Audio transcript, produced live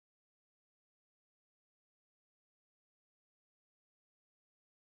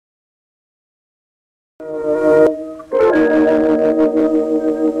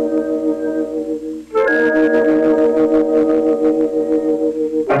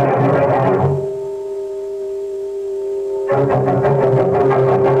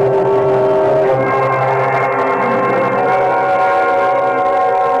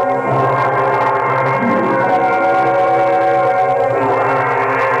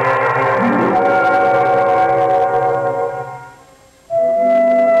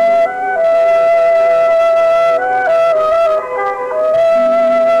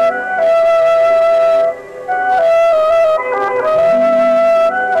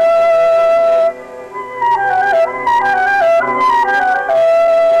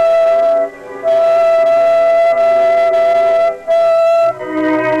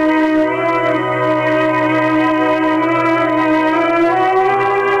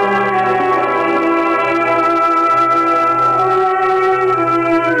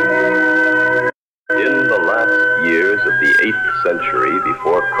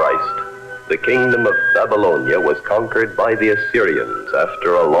kingdom of Babylonia was conquered by the Assyrians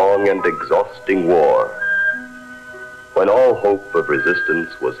after a long and exhausting war. When all hope of resistance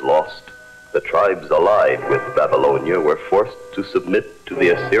was lost, the tribes allied with Babylonia were forced to submit to the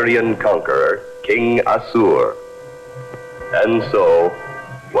Assyrian conqueror, King Assur. And so,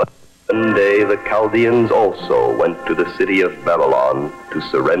 one day the Chaldeans also went to the city of Babylon to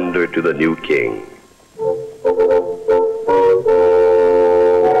surrender to the new king.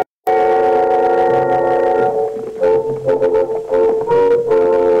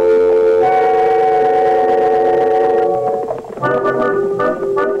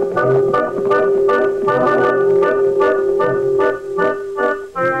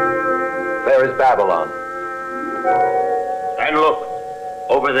 There is Babylon. And look,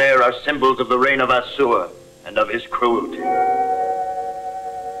 over there are symbols of the reign of Assur and of his cruelty.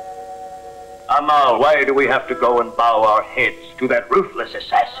 Amal, why do we have to go and bow our heads to that ruthless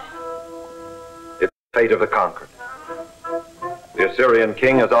assassin? It's the fate of the conquered. The Assyrian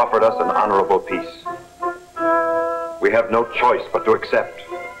king has offered us an honorable peace. We have no choice but to accept.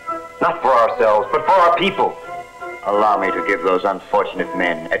 Not for ourselves, but for our people. Allow me to give those unfortunate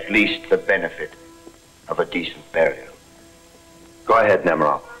men at least the benefit of a decent burial. Go ahead,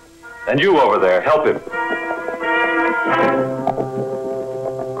 Nemrov. And you over there, help him.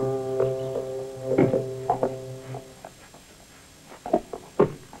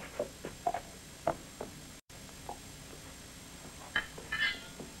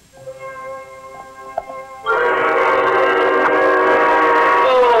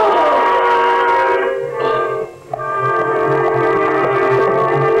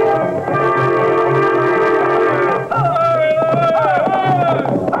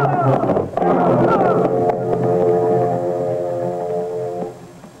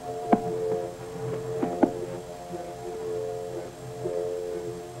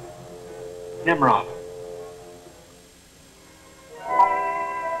 Nimrod.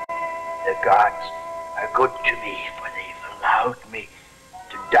 The gods are good to me, for they've allowed me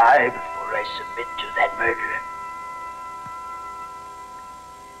to die before I submit to that murderer.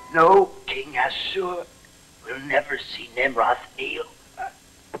 No, King Assur will never see Nimrod kneel.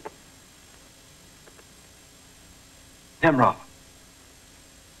 Nemrov.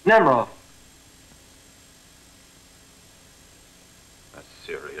 Nemrov.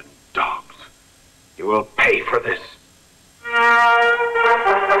 Assyrian dogs. You will pay for this.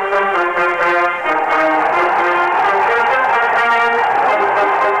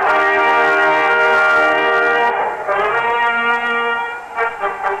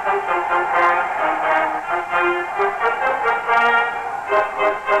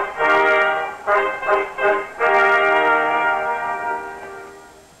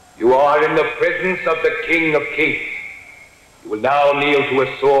 You are in the presence of the King of Kings. You will now kneel to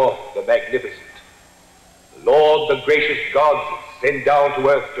Assur, the Magnificent. The Lord, the gracious gods, send down to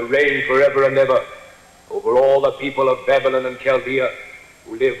earth to reign forever and ever over all the people of Babylon and Chaldea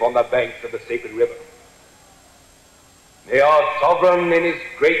who live on the banks of the sacred river. May our sovereign in his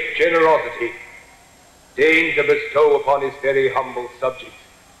great generosity deign to bestow upon his very humble subjects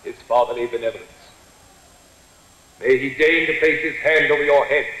his fatherly benevolence. May he deign to place his hand over your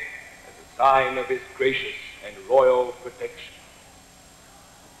head as a sign of his gracious and royal protection.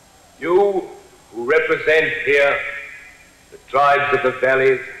 You who represent here the tribes of the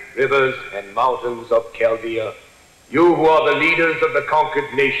valleys, rivers, and mountains of Chaldea, you who are the leaders of the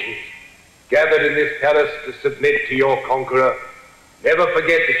conquered nations, gathered in this palace to submit to your conqueror, never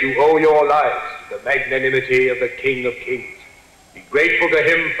forget that you owe your lives to the magnanimity of the King of Kings. Be grateful to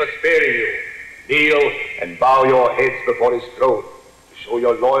him for sparing you. Kneel and bow your heads before his throne to show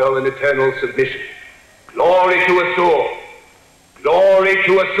your loyal and eternal submission. Glory to Assur! Glory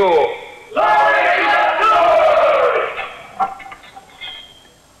to Assur! Glory to Assur!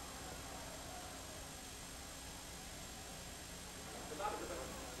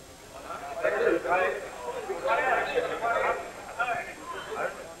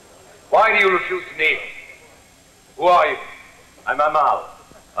 Why do you refuse to kneel? Who are you? I'm Amal,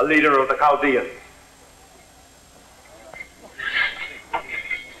 a leader of the Chaldeans.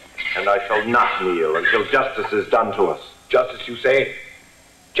 And I shall not kneel until justice is done to us. Justice, you say?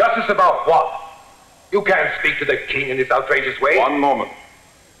 Justice about what? You can't speak to the king in this outrageous way. One moment.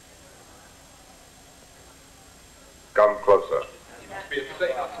 Come closer.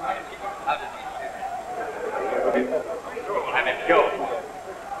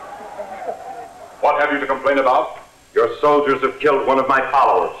 What have you to complain about? Your soldiers have killed one of my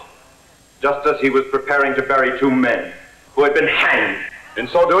followers, just as he was preparing to bury two men who had been hanged. In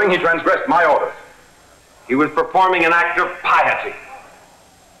so doing, he transgressed my orders. He was performing an act of piety.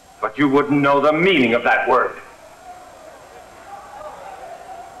 But you wouldn't know the meaning of that word.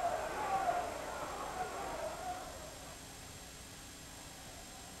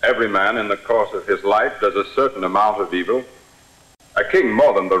 Every man in the course of his life does a certain amount of evil. A king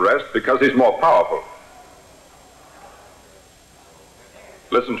more than the rest because he's more powerful.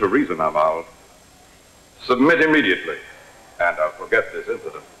 Listen to reason, Amal. Submit immediately, and I'll forget this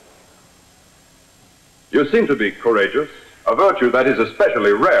incident. You seem to be courageous, a virtue that is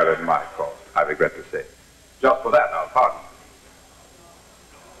especially rare in my cause, I regret to say. Just for that, I'll pardon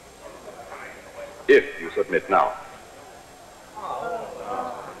you. If you submit now.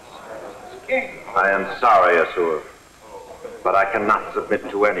 I am sorry, Asur, but I cannot submit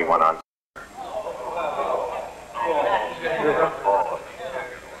to anyone on.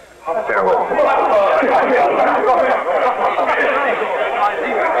 Farewell.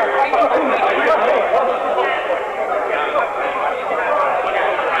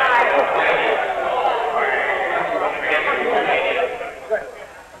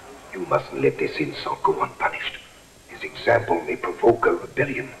 You mustn't let this insult go unpunished. His example may provoke a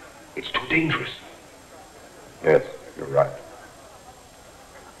rebellion. It's too dangerous. Yes, you're right.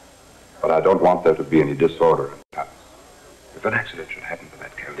 But I don't want there to be any disorder in the palace. If an accident should happen to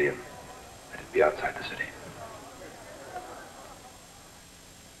that Chaldean, let it be outside the city.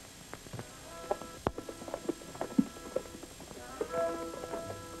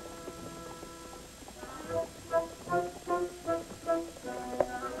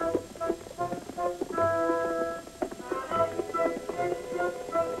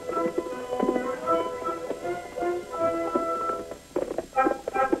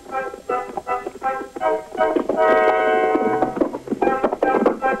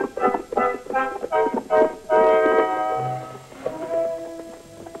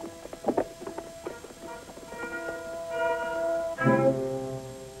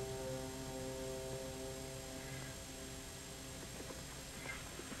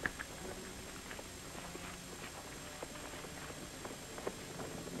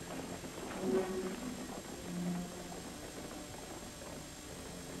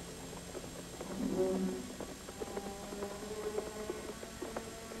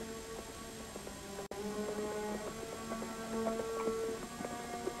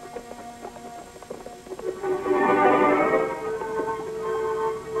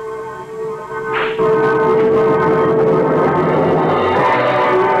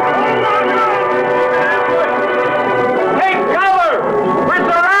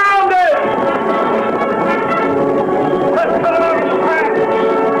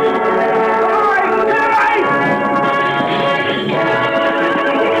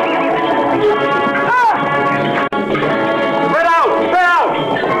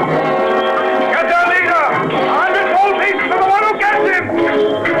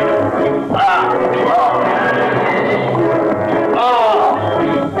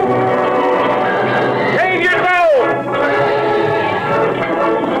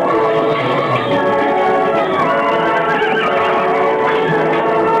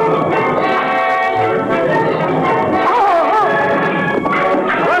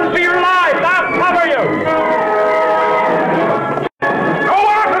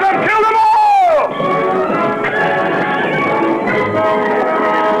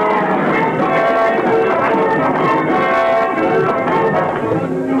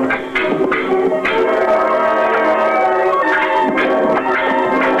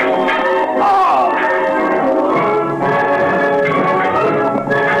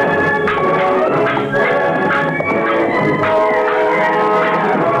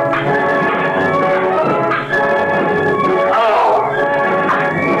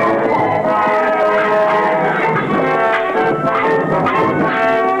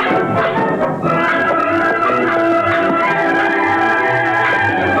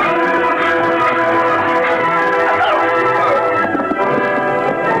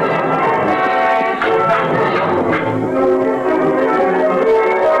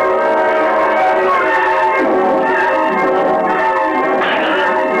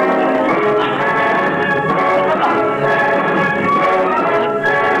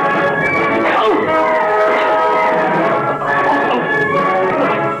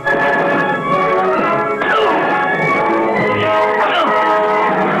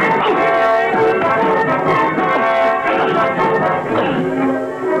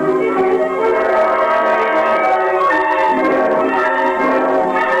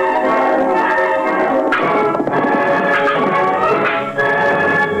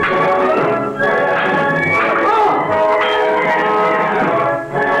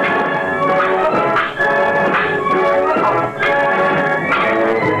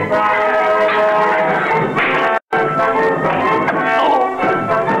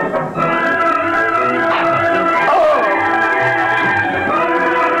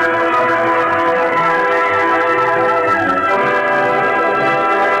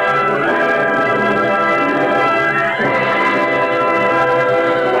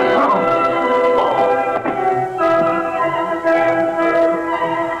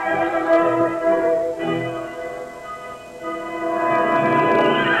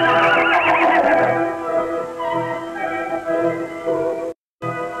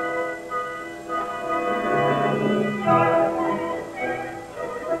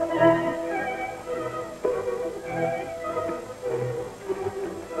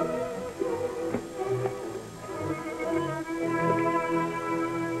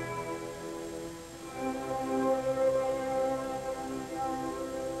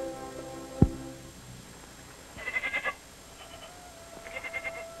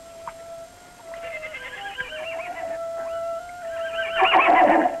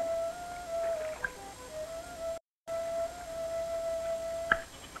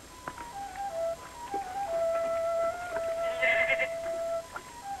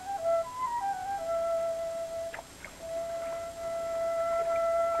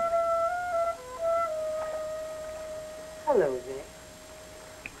 Hello there.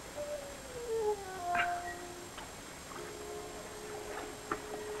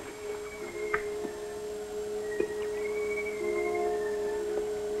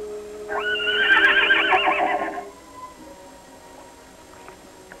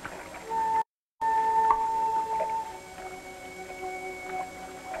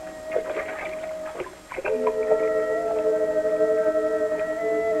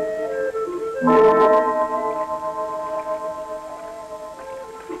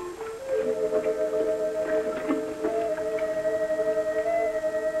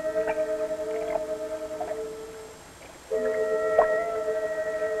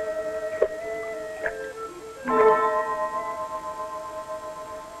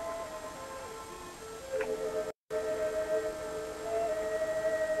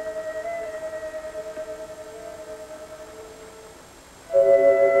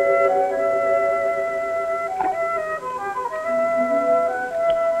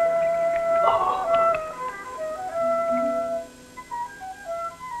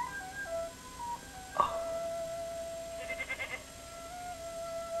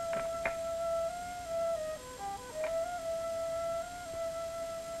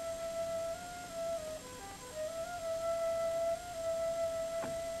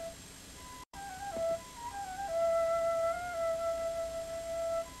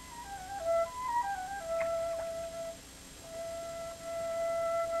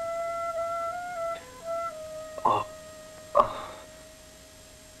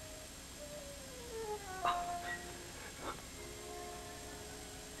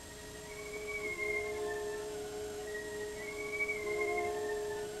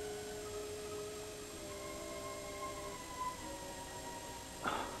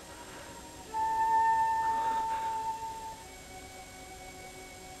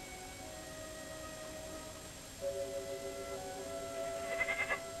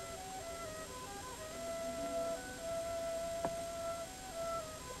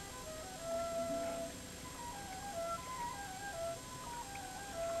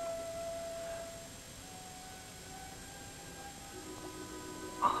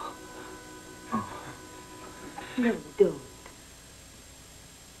 No, don't.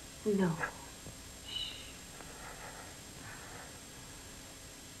 No.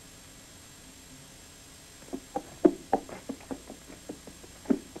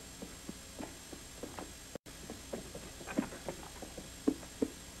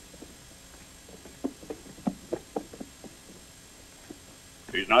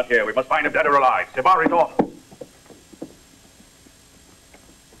 He's not here. We must find him dead or alive. Sabari's off.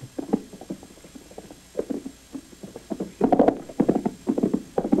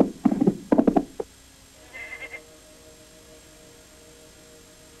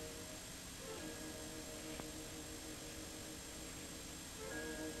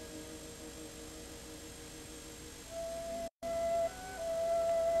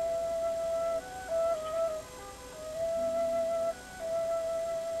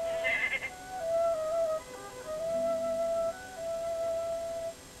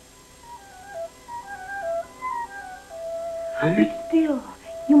 Be still.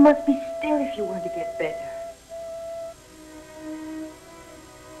 You must be still if you want to get better.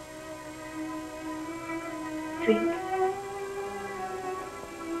 Drink.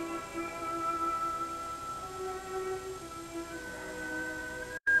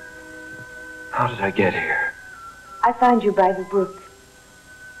 How did I get here? I found you by the brook.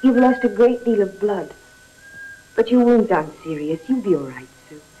 You've lost a great deal of blood. But your wounds aren't serious. You'll be all right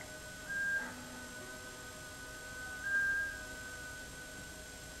soon.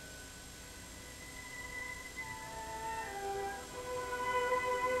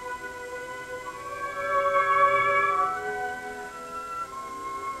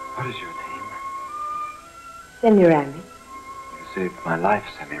 What is your name? Semiramis. You saved my life,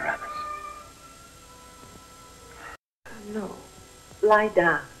 Semiramis. No. Lie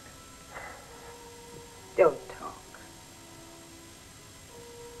down. Don't talk.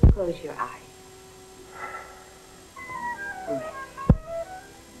 Close your eyes. Rest.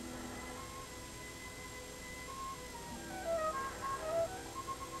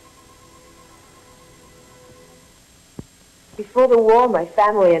 Before the war, my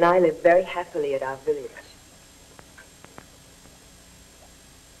family and I lived very happily at our village.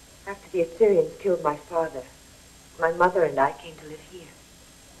 After the Assyrians killed my father, my mother and I came to live here.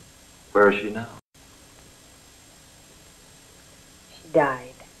 Where is she now? She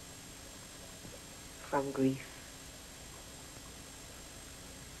died from grief.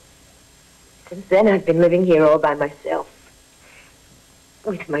 Since then, I've been living here all by myself,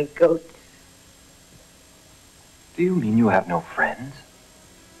 with my goats. Do you mean you have no friends?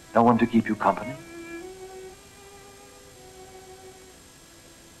 No one to keep you company?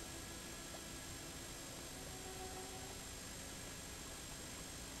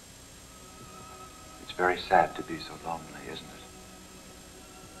 It's very sad to be so lonely, isn't it?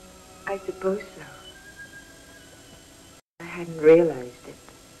 I suppose so. I hadn't realized it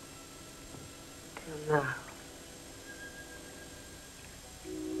till now.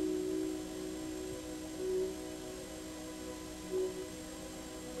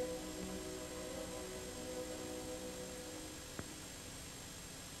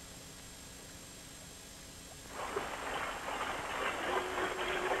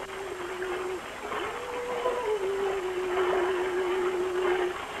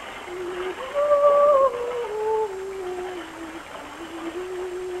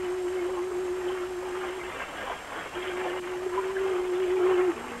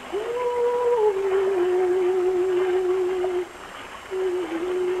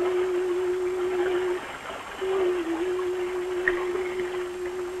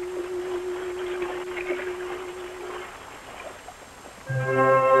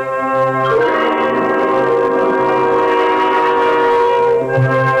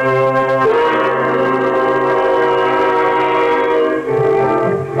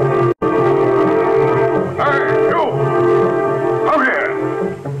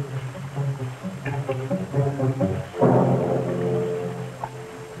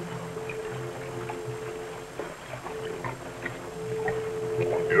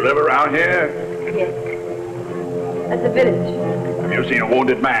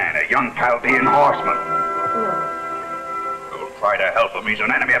 Wounded man, a young Chaldean horseman. You'll try to help him. He's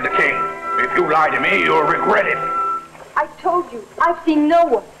an enemy of the king. If you lie to me, you'll regret it. I told you, I've seen no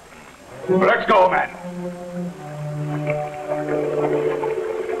one. Let's go, man.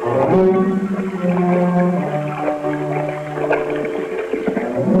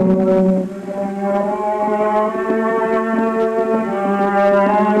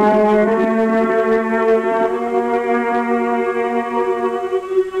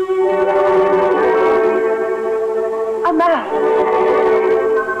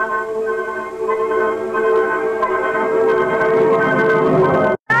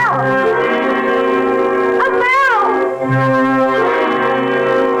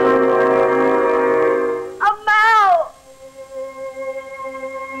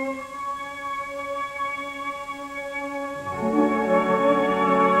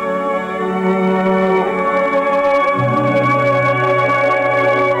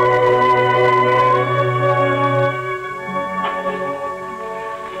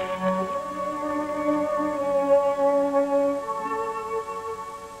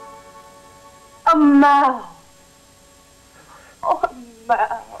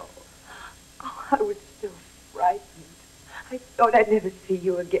 I'd never see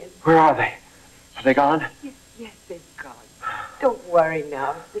you again. Where are they? Are they gone? Yes, they've gone. Don't worry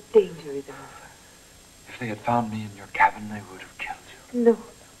now. The danger is over. If they had found me in your cabin, they would have killed you. No.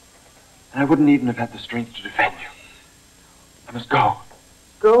 And I wouldn't even have had the strength to defend you. I must go.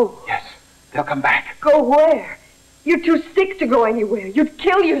 Go? Yes. They'll come back. Go where? You're too sick to go anywhere. You'd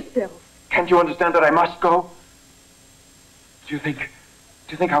kill yourself. Can't you understand that I must go? Do you think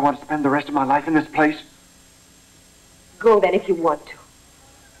I want to spend the rest of my life in this place? Go then if you want to.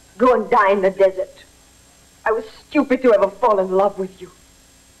 Go and die in the desert. I was stupid to ever fall in love with you.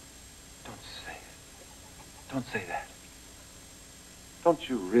 Don't say it. Don't say that. Don't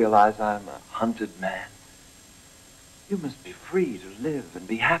you realize I'm a hunted man? You must be free to live and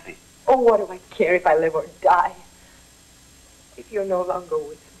be happy. Oh, what do I care if I live or die? If you're no longer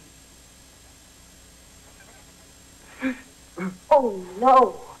with me. Oh,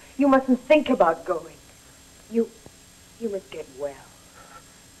 no. You mustn't think about going. You must get well.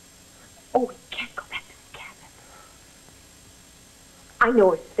 Oh, we can't go back to the cabin. I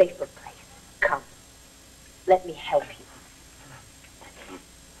know a safer place. Come. Let me help you.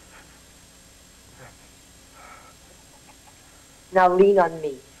 Now lean on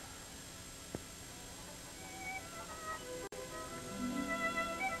me.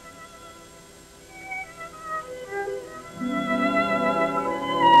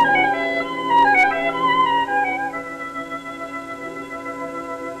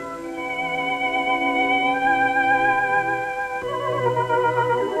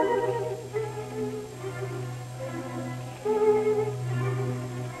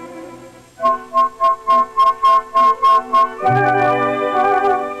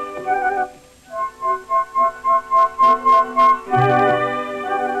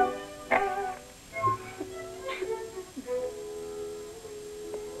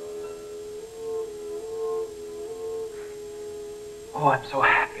 Oh, I'm so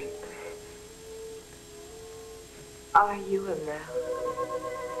happy. Are you, Amal?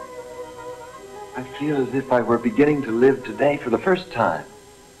 I feel as if I were beginning to live today for the first time.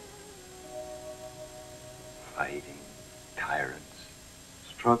 Fighting, tyrants,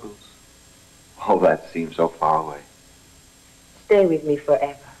 struggles. All that seems so far away. Stay with me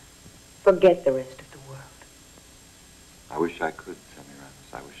forever. Forget the rest of the world. I wish I could,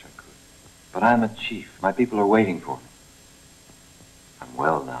 Semiramis. I wish I could. But I'm a chief. My people are waiting for me. I'm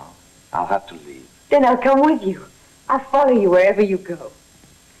well now. I'll have to leave. Then I'll come with you. I'll follow you wherever you go.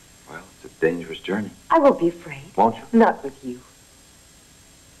 Well, it's a dangerous journey. I won't be afraid. Won't you? Not with you.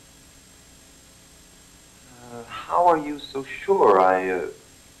 How are you so sure I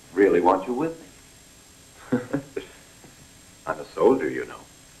really want you with me? I'm a soldier, you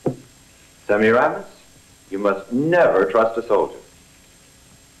know. Semiramis, you must never trust a soldier.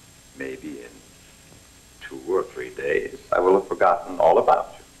 Maybe in 2 or 3 days, I will have forgotten all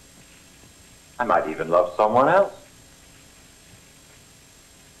about you. I might even love someone else.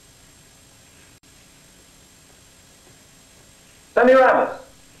 Semiramis,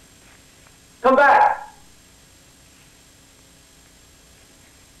 come back!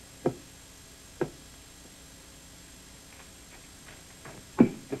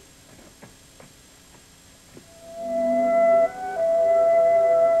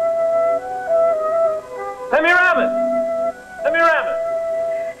 Semiramis! Semiramis!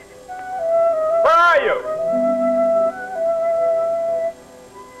 Where are you?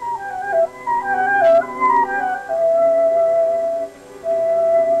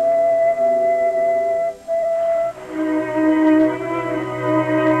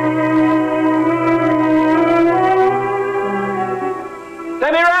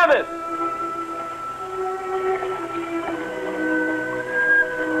 Semiramis!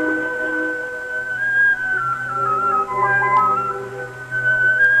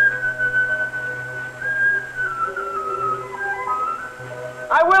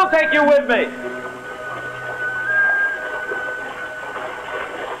 I will take you with me.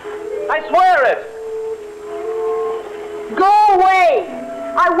 I swear it. Go away!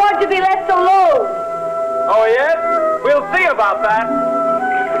 I want to be left alone. Oh, yes? We'll see about that.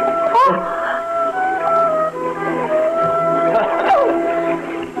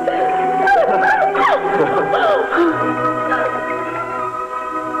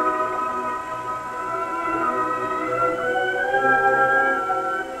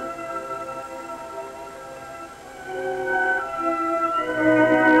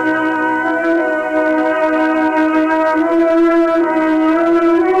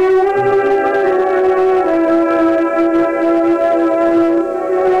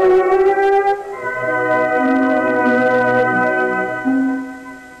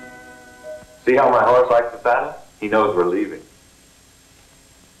 See how my horse likes the saddle? He knows we're leaving.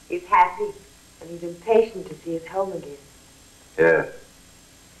 He's happy, and he's impatient to see us home again. Yes.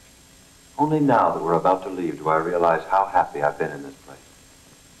 Only now that we're about to leave do I realize how happy I've been in this place.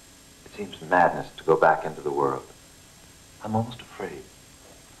 It seems madness to go back into the world. I'm almost afraid.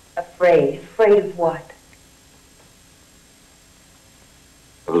 Afraid? Afraid of what?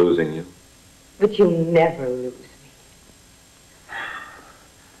 Of losing you. But you'll never lose me.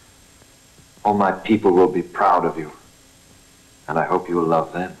 All my people will be proud of you. And I hope you'll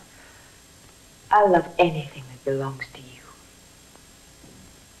love them. I'll love anything that belongs to you.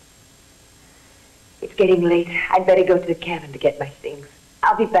 It's getting late. I'd better go to the cabin to get my things.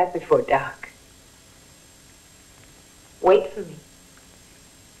 I'll be back before dark. Wait for me.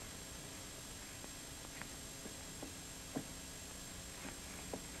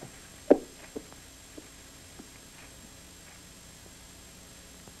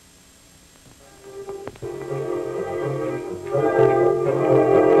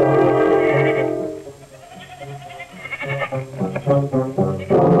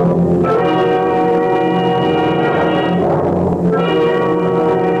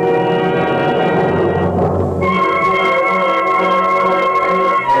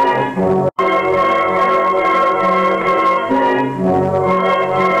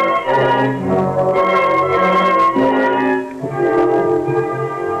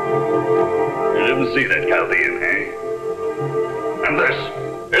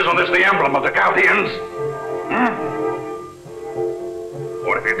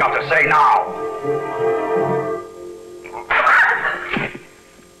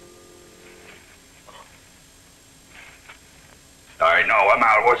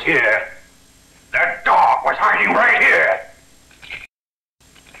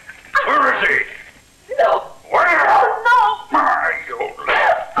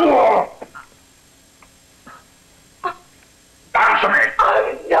 Answer me!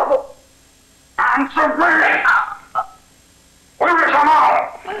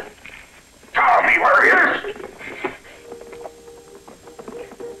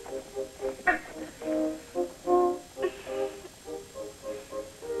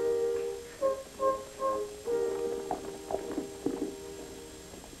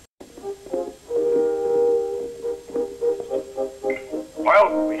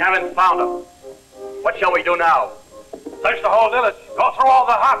 haven't found him. What shall we do now? Search the whole village. Go through all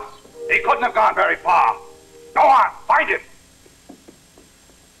the huts. He couldn't have gone very far. Go on, find him.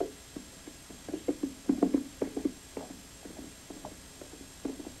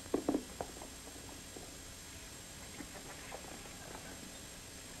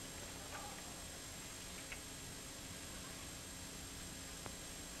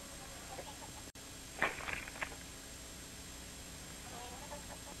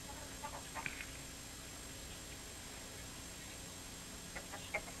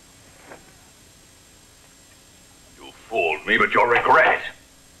 Fooled me, but you'll regret it.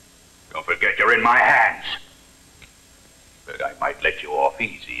 Don't forget you're in my hands. But I might let you off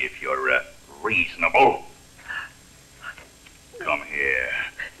easy if you're reasonable. Come here.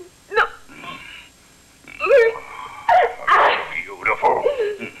 No. Beautiful.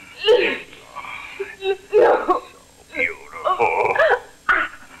 No. Beautiful.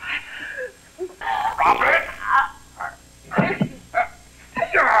 Drop it.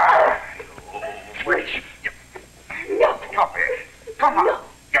 Witch. Come here. Come on. No.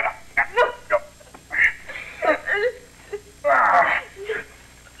 Get up. No. Go.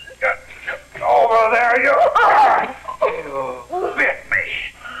 Get over there, you. You bit me.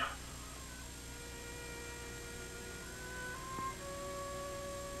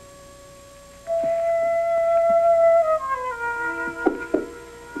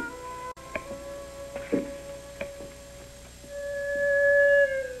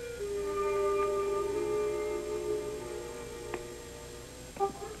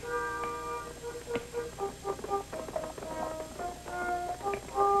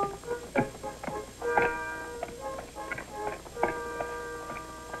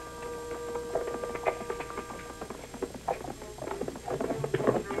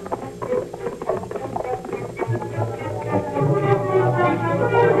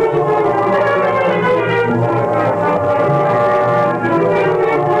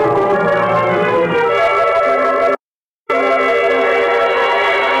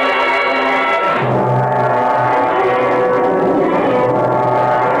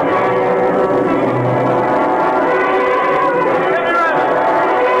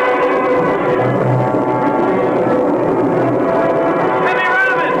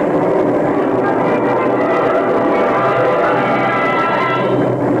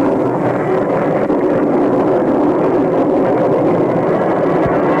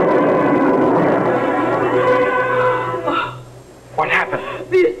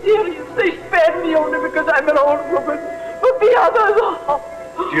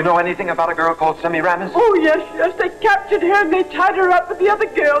 Do you know anything about a girl called Semiramis? Oh, yes, yes. They captured her and they tied her up with the other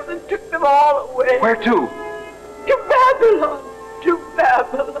girls and took them all away. Where to? To Babylon. To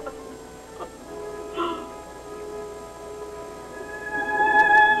Babylon.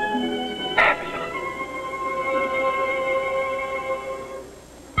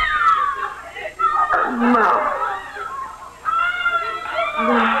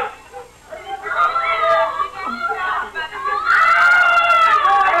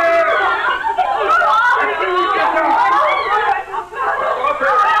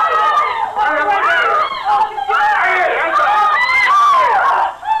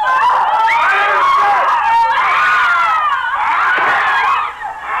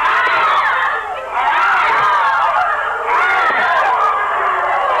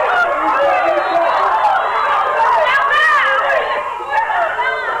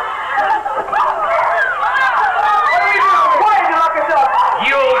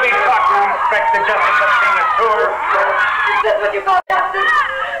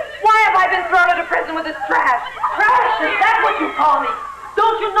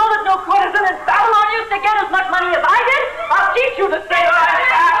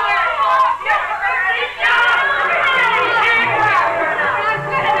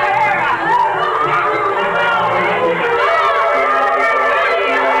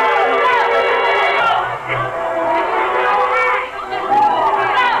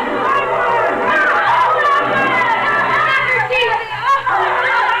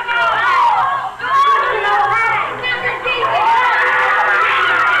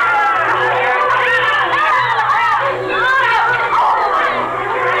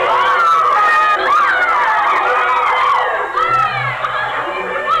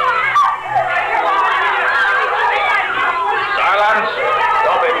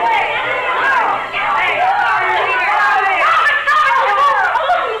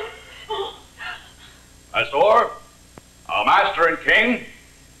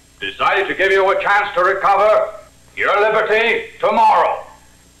 To recover your liberty tomorrow.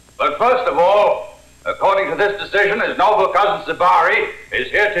 But first of all, According to this decision, his noble cousin Zibari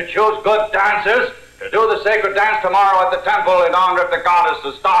is here to choose good dancers to do the sacred dance tomorrow at the temple in honor of the goddess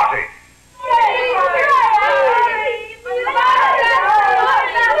Astarte.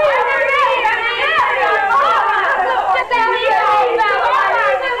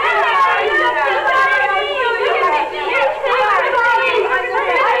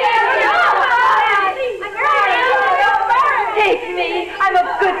 Take me. I'm a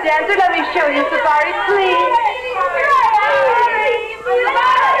good dancer. Let me show you, Zibari, please. I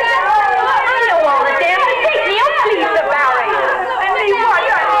know all the dances. Take me. Oh, please, Zibari. And me watch.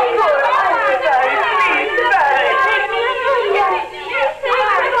 I'm good. Oh, Zibari, please, Zibari.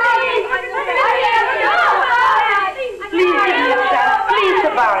 Please give me a chance. Please,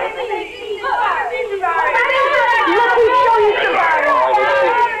 Zibari. Let me show you, Zibari.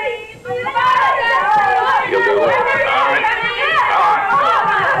 You'll do it. All right. Come on.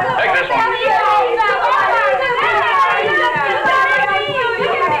 Take this one.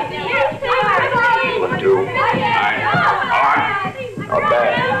 1, 2. All right. Not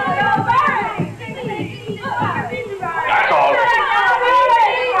bad. That's all.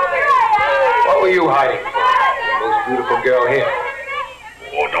 What were you hiding? The most beautiful girl here.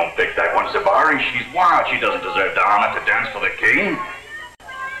 Oh, don't pick that one, Zibari. She's wild. She doesn't deserve the honor to dance for the king.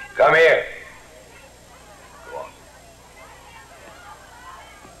 Come here. Go on.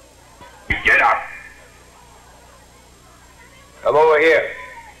 Get up. Come over here.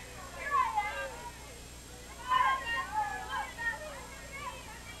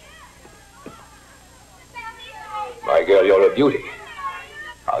 My girl, you're a beauty.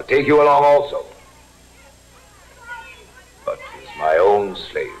 I'll take you along also. But as my own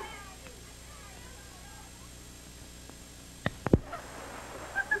slave.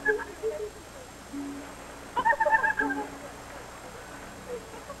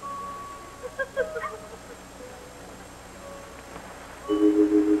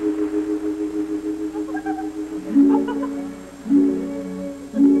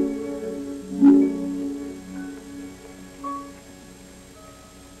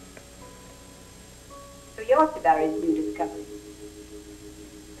 So you're Zibari's new discovery.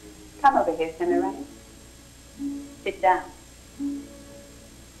 Come over here, Semiramis. Sit down.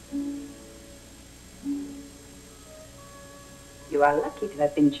 You are lucky to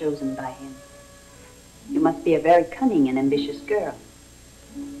have been chosen by him. You must be a very cunning and ambitious girl.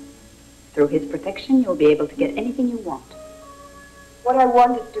 Through his protection, you'll be able to get anything you want. What I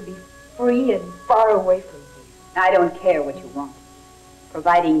want is to be free and far away from you. I don't care what you want,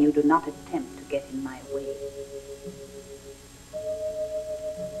 providing you do not attempt to get in my way.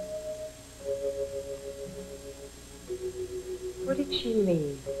 What did she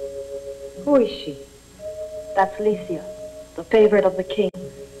mean? Who is she? That's Licia, the favorite of the king.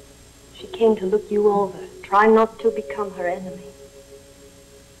 She came to look you over, try not to become her enemy.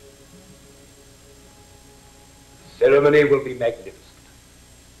 The ceremony will be magnificent.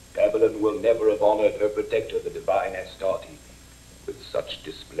 Babylon will never have honored her protector, the divine Astarte, with such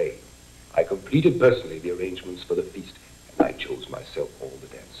display. I completed personally the arrangements for the feast, and I chose myself all the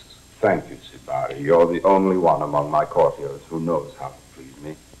dances. Thank you, Zibari. You're the only one among my courtiers who knows how to please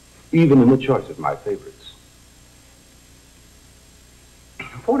me, even in the choice of my favorites.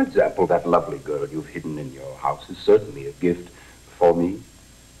 For example, that lovely girl you've hidden in your house is certainly a gift for me.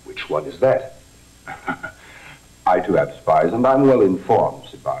 Which one is that? I too have spies, and I'm well informed,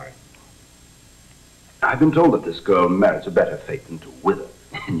 Zibari. I've been told that this girl merits a better fate than to wither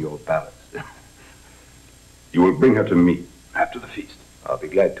in your palace. You will bring her to me after the feast. I'll be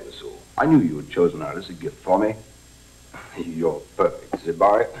glad to, Azul. I knew you had chosen her as a gift for me. You're perfect,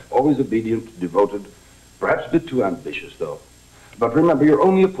 Zibari. Always obedient, devoted, perhaps a bit too ambitious, though. But remember, you're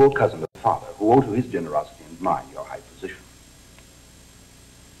only a poor cousin of father who owe to his generosity and mine your high position.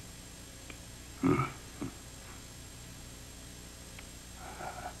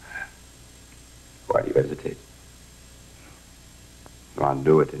 Why do you hesitate? Go on,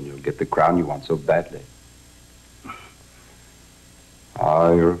 do it, and you'll get the crown you want so badly.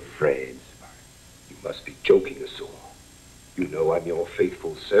 Ah, you're afraid, Zibari. You must be joking, Azul. You know I'm your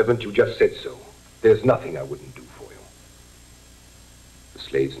faithful servant. You just said so. There's nothing I wouldn't do for you. The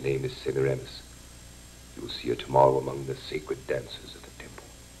slave's name is Semiramis. You will see her tomorrow among the sacred dancers at the temple.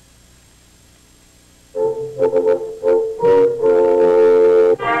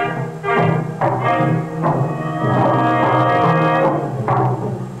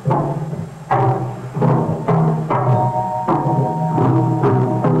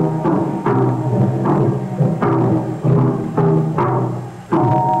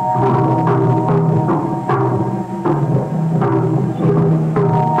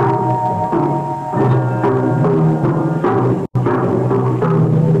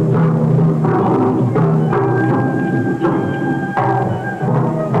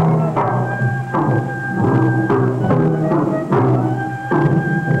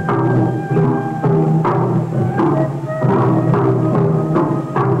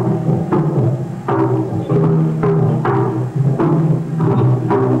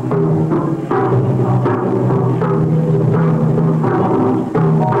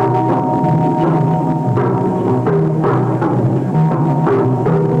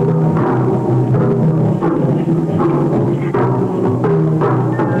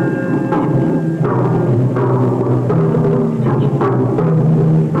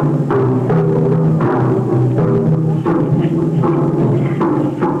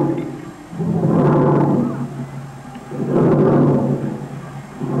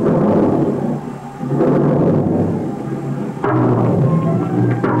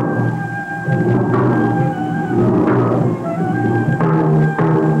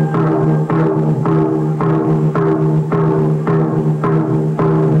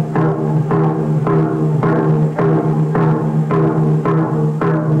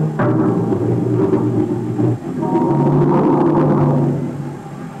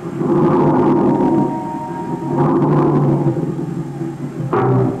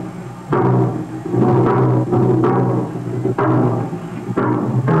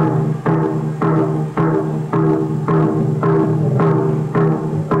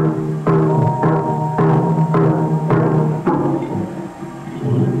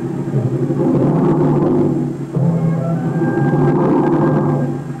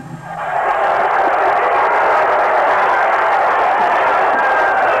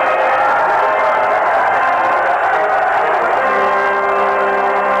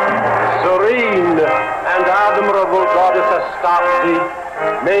 stop thee.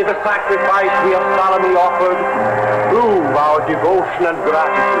 May the sacrifice we have solemnly offered prove our devotion and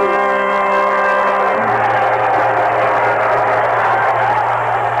gratitude.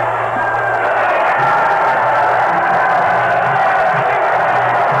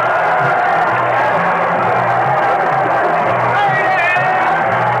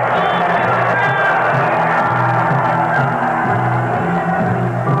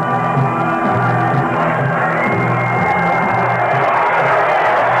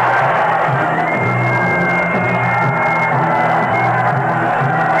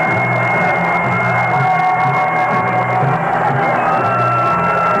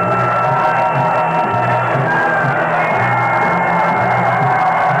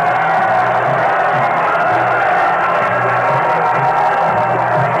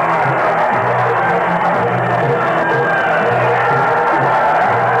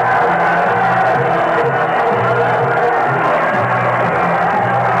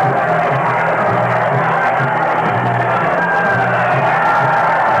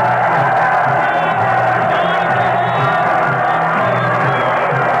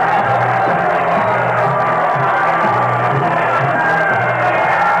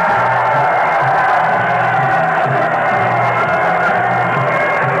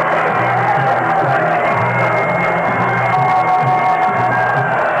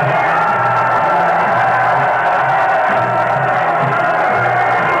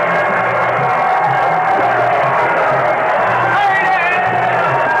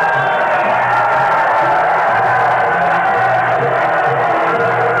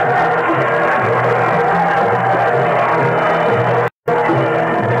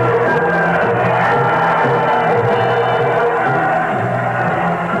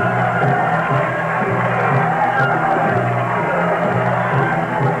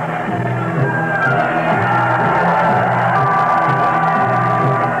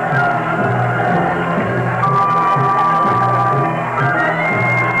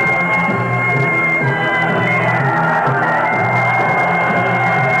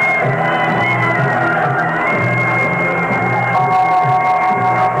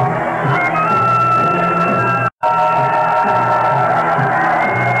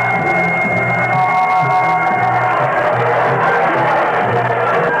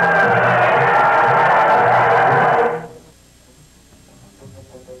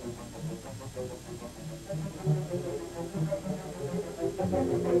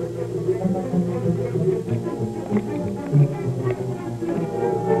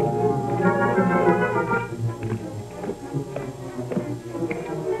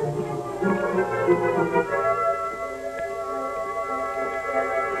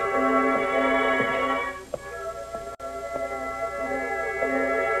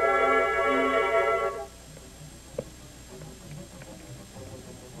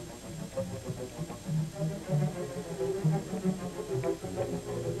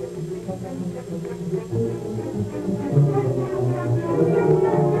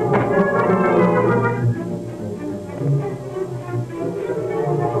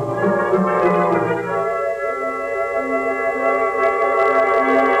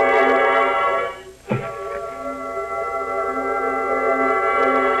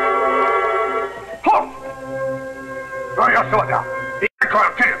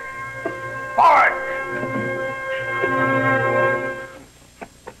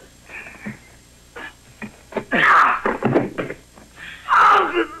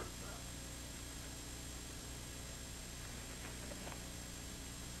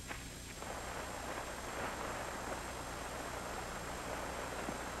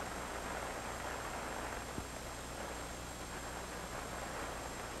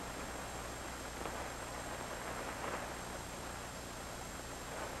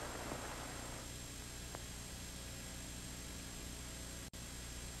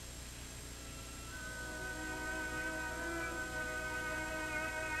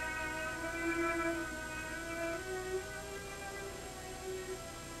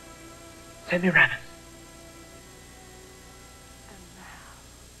 Semiramis.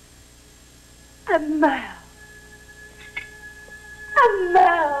 Amal.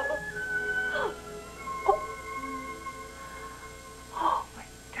 Amal. Oh, my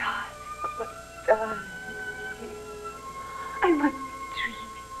darling. I must be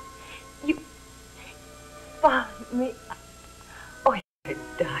dreaming. You found me. Oh, I could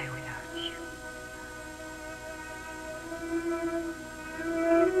die without you.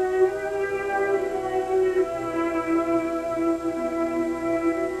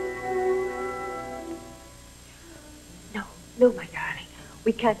 No, my darling.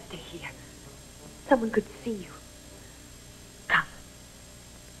 We can't stay here. Someone could see you.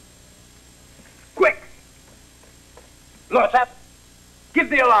 what's happened? Give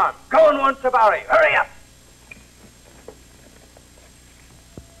the alarm. Go and warn Sabari. Hurry up.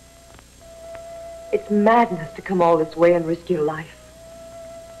 It's madness to come all this way and risk your life.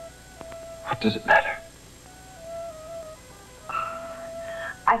 What does it matter?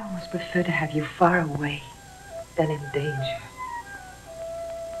 I'd almost prefer to have you far away than in danger.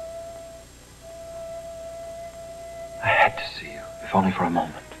 I had to see you, if only for a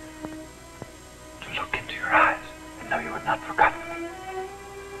moment. To look into your eyes and know you had not forgotten me.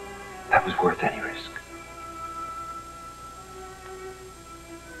 That was worth any risk.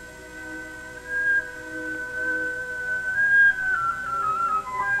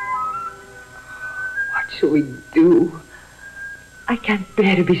 What shall we do? I can't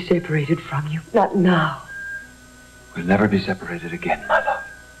bear to be separated from you. Not now. We'll never be separated again, my love.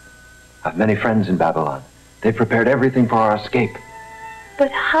 I've many friends in Babylon. They've prepared everything for our escape.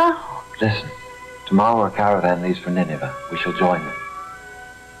 But how? Listen, tomorrow our caravan leaves for Nineveh. We shall join them.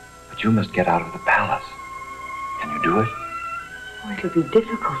 But you must get out of the palace. Can you do it? Oh, it'll be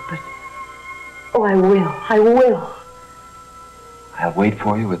difficult, but... Oh, I will. I will. I'll wait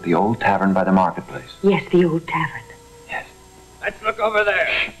for you at the old tavern by the marketplace. Yes, the old tavern. Yes. Let's look over there.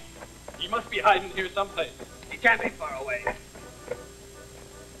 He must be hiding here someplace. He can't be far away.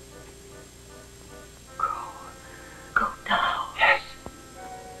 Go now. Yes.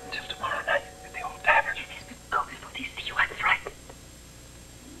 Until tomorrow night at the old tavern. Yes, but go before they see you. I'm frightened.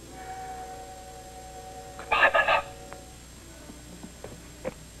 Goodbye, my love.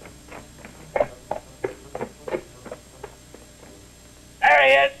 There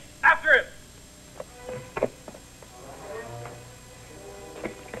he is. After him.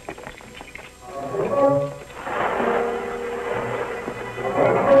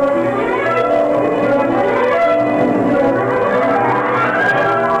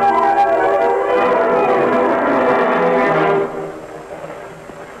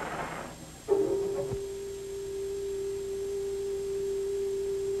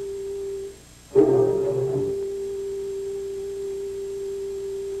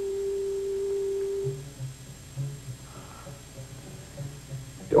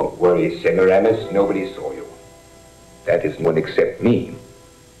 Don't worry, Semiramis. Nobody saw you. That is no one except me.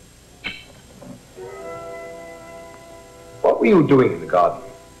 What were you doing in the garden?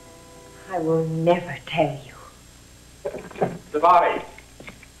 I will never tell you. Sabari!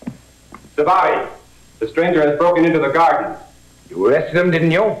 Sabari! The stranger has broken into the garden. You arrested him,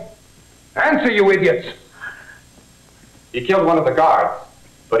 didn't you? Answer, you idiots! He killed one of the guards,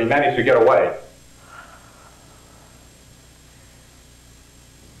 but he managed to get away.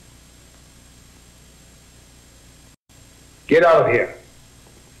 Get out of here.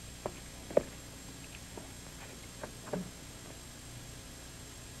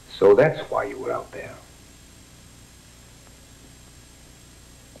 So that's why you were out there.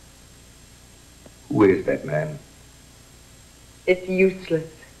 Who is that man? It's useless.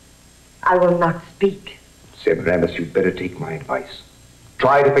 I will not speak. Semiramis, you'd better take my advice.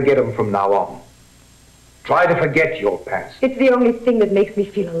 Try to forget him from now on. Try to forget your past. It's the only thing that makes me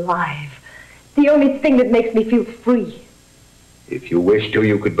feel alive. The only thing that makes me feel free. If you wish to,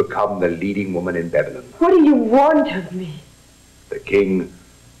 you could become the leading woman in Babylon. What do you want of me? The king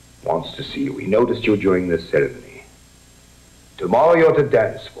wants to see you. He noticed you during the ceremony. Tomorrow you're to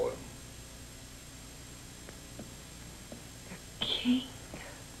dance for him. The king?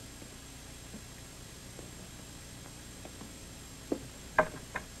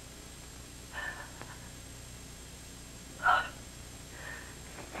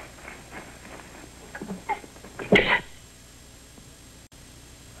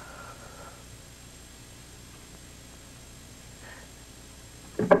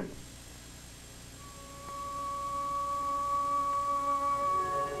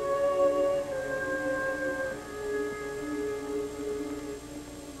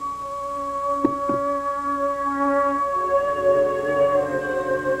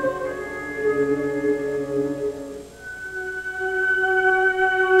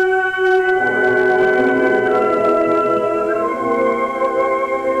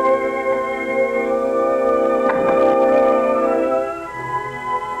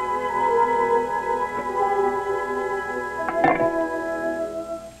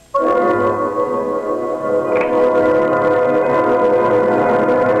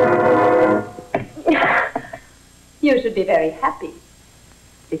 You should be very happy.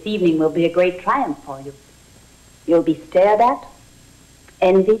 This evening will be a great triumph for you. You'll be stared at,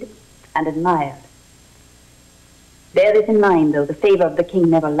 envied, and admired. Bear this in mind, though. The favor of the king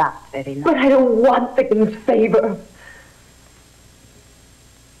never lasts very long. But I don't want the king's favor.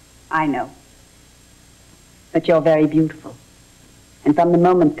 I know. But you're very beautiful. And from the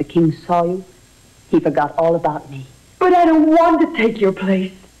moment the king saw you, he forgot all about me. But I don't want to take your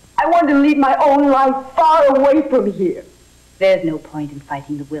place. I want to lead my own life far away from here. There's no point in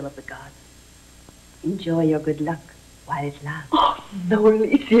fighting the will of the gods. Enjoy your good luck while it lasts. Oh, no,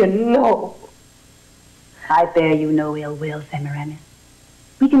 Alicia, no. I bear you no ill will, Semiramis.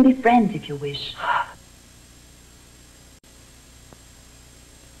 We can be friends if you wish.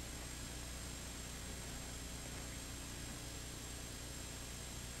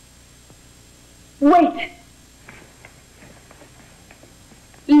 Wait!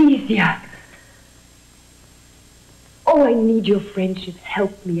 Alicia! Oh, I need your friendship.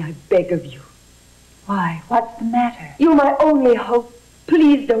 Help me, I beg of you. Why? What's the matter? You're my only hope.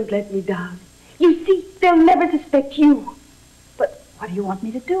 Please don't let me down. You see, they'll never suspect you. But what do you want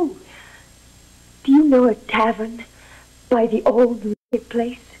me to do? Do you know a tavern by the old market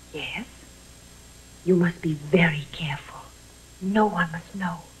place? Yes. You must be very careful. No one must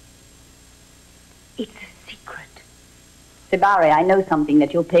know. It's a secret. Sibari, I know something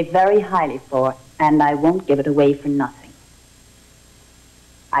that you'll pay very highly for, and I won't give it away for nothing.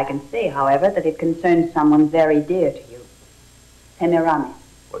 I can say, however, that it concerns someone very dear to you. Semiramis.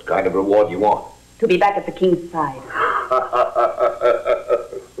 What kind of reward do you want? To be back at the king's side.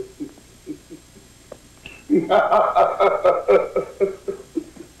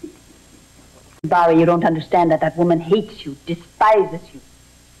 Sibari, you don't understand that woman hates you, despises you.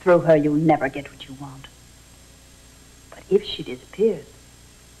 Through her, you'll never get what you want. But if she disappears,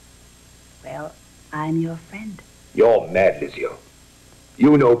 well, I'm your friend. You're mad, Lizio.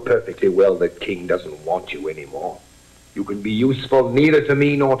 You know perfectly well the king doesn't want you anymore. You can be useful neither to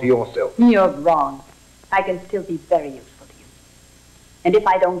me nor to yourself. You're wrong. I can still be very useful to you. And if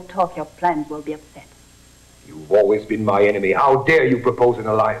I don't talk, your plans will be upset. You've always been my enemy. How dare you propose an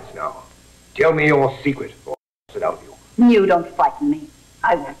alliance now? Tell me your secret, or I'll sit out you. You don't frighten me.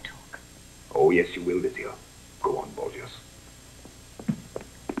 I won't talk. Oh, yes, you will, Lizio. Go on, Borgias.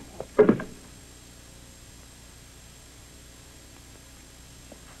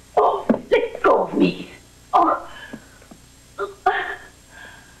 Oh, let go of me. Oh.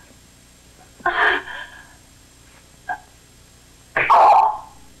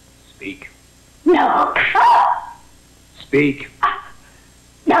 Speak. No. Speak.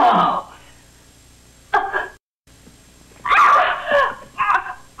 No.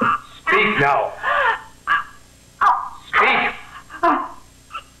 Speak now. Speak.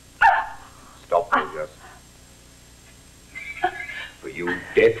 Stop, Borgias. For you,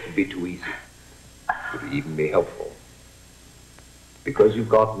 death would be too easy. It would even be helpful. Because you've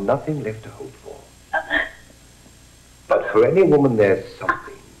got nothing left to hope for. But for any woman, there's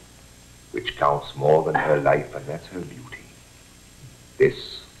something which counts more than her life, and that's her beauty.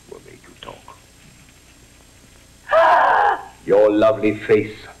 This will make you talk. Your lovely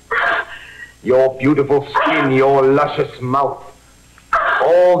face, your beautiful skin, your luscious mouth,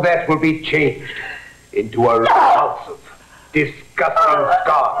 all that will be changed into a repulsive, disgusting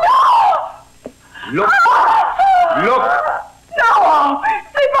scar. Look! Look! No!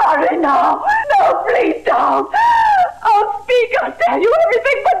 Sibari, no! No, please don't! I'll speak, I'll tell you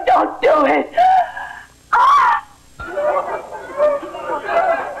everything, but don't do it!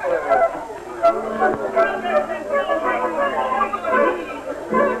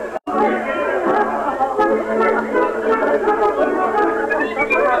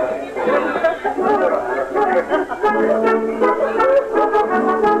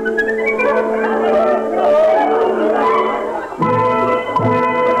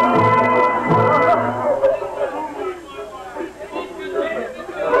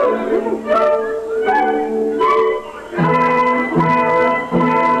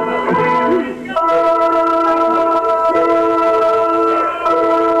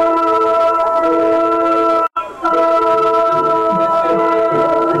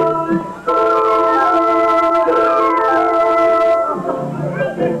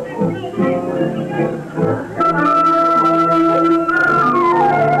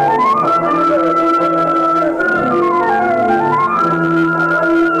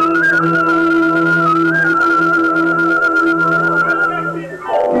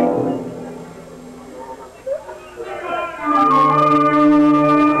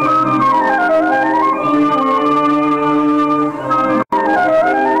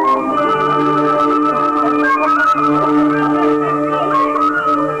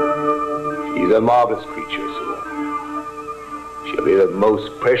 Marvelous creature, Sir. She'll be the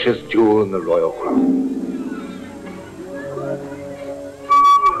most precious jewel in the royal crown.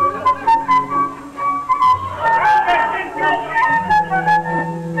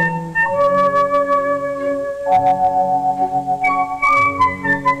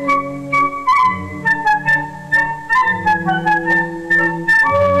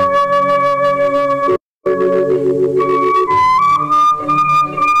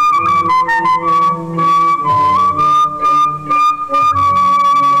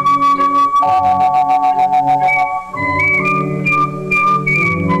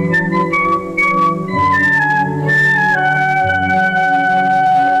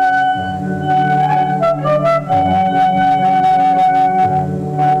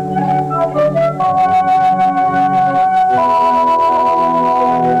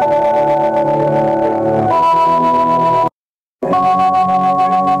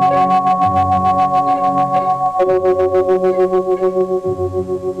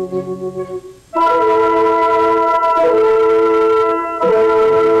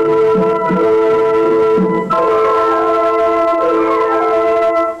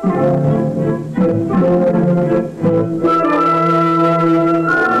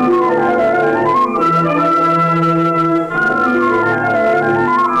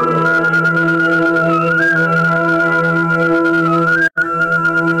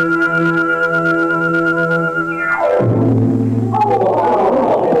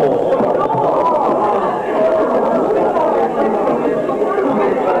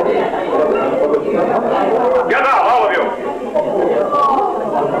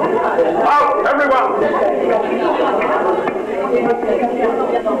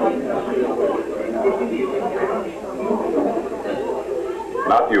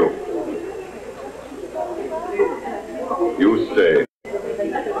 Not you. You stay.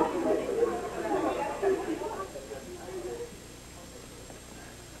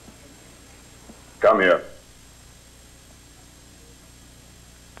 Come here.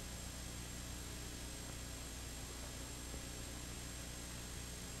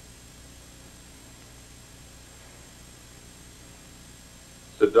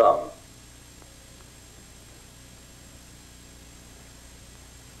 Sit down.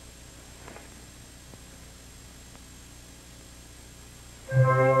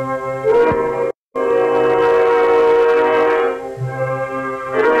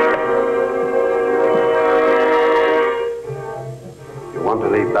 You want to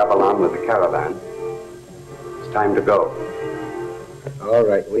leave Babylon with the caravan? It's time to go. All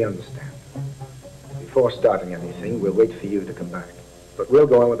right, we understand. Before starting anything, we'll wait for you to come back. But we'll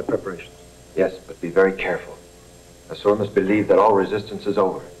go on with the preparations. Yes, but be very careful. The Sur must believe that all resistance is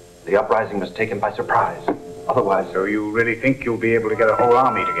over. The uprising was taken by surprise. Otherwise... So you really think you'll be able to get a whole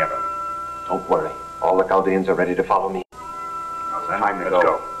army together? Don't worry. All the Chaldeans are ready to follow me. Well, then, Time to let's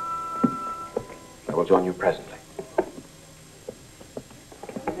go. go. I will join you presently.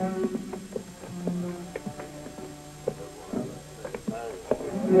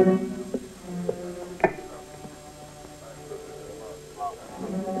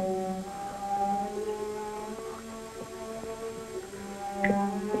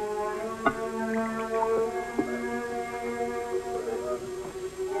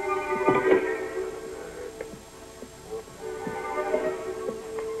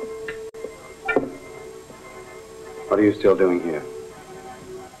 What are you still doing here?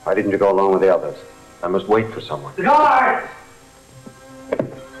 Why didn't you go along with the others? I must wait for someone. Guards!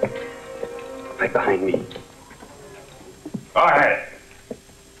 Right behind me. Go ahead.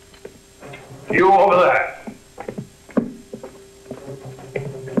 You over there.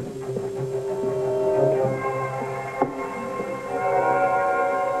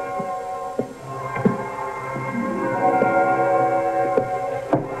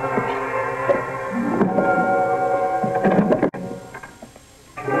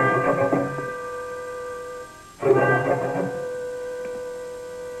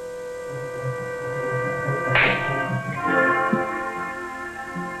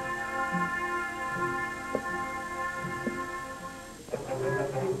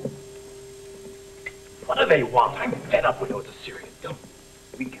 What do they want? I'm fed up with those Assyrians.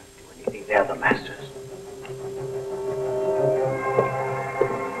 We can't do anything. They're the masters.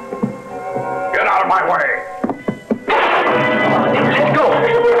 Get out of my way. Let's go.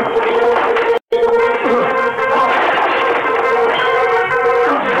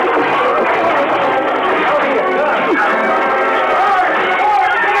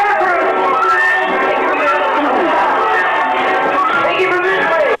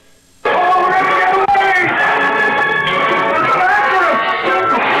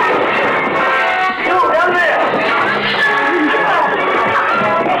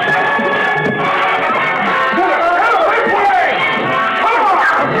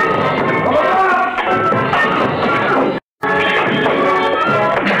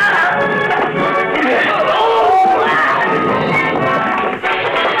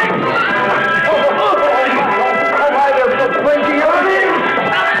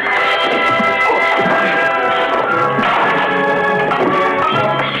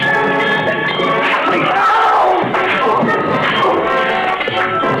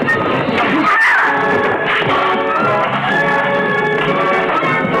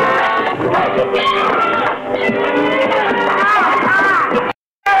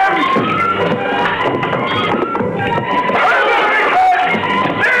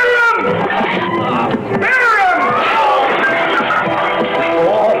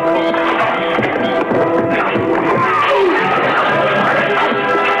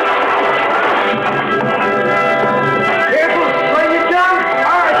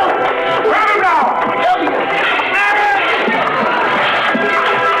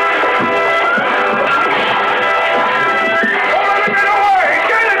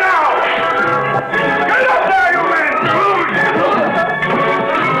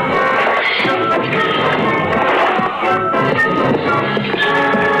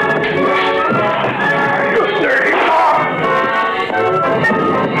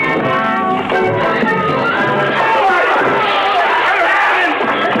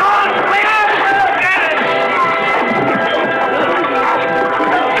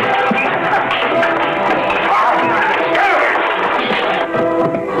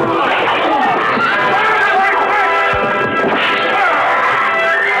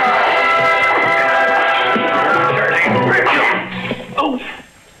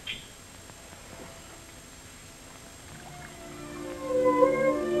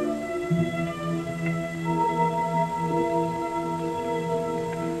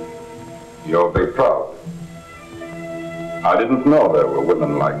 You'll be proud. I didn't know there were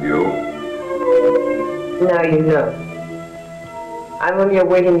women like you. Now you know. I'm only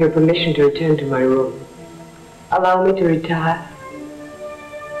awaiting your permission to return to my room. Allow me to retire.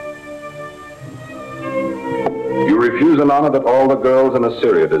 You refuse an honor that all the girls in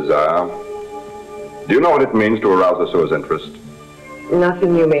Assyria desire. Do you know what it means to arouse a sour's interest?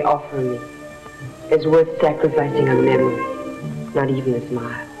 Nothing you may offer me is worth sacrificing a memory, not even a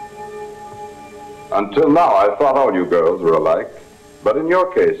smile. Until now, I thought all you girls were alike. But in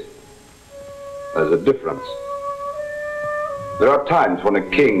your case, there's a difference. There are times when a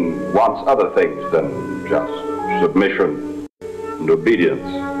king wants other things than just submission and obedience.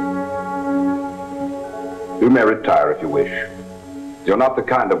 You may retire if you wish. You're not the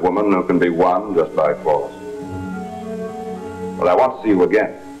kind of woman who can be won just by force. But I want to see you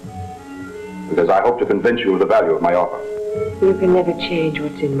again, because I hope to convince you of the value of my offer. You can never change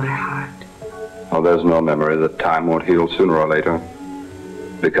what's in my heart. Oh, there's no memory that time won't heal sooner or later,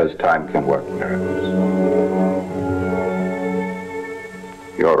 because time can work miracles.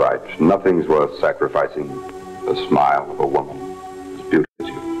 You're right. Nothing's worth sacrificing the smile of a woman as beautiful as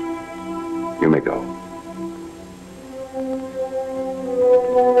you. You may go.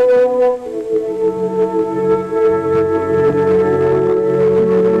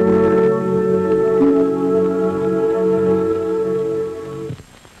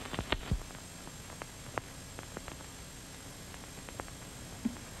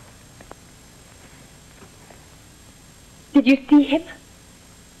 Did you see him?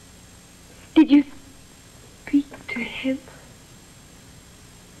 Did you speak to him?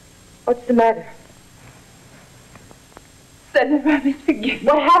 What's the matter? Semiramis, forgive me.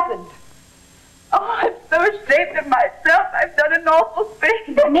 What happened? Oh, I'm so ashamed of myself. I've done an awful thing.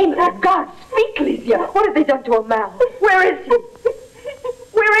 In the name of God, speak, Lysia. What have they done to Amal? Where is he?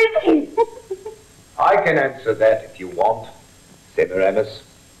 Where is he? I can answer that if you want, Semiramis.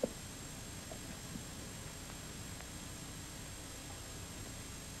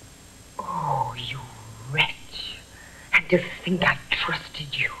 Oh, you wretch. And to think I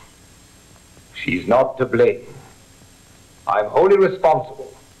trusted you. She's not to blame. I'm wholly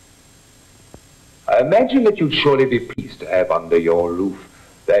responsible. I imagine that you'd surely be pleased to have under your roof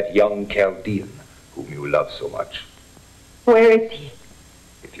that young Chaldean whom you love so much. Where is he?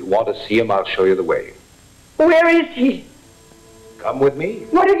 If you want to see him, I'll show you the way. Where is he? Come with me.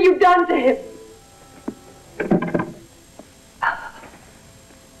 What have you done to him?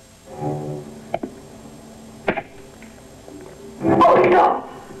 Oh, no!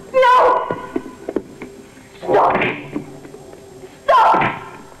 No! Stop! Stop!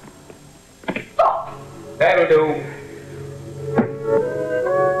 Stop! That'll do.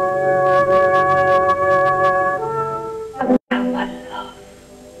 Amal, my love.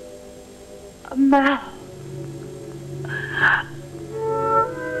 Amal.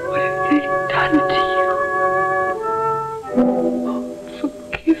 What have they done to you? Oh,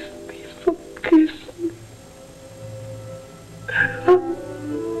 forgive me, forgive me.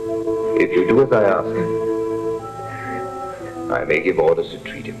 If you do as I ask, I may give orders to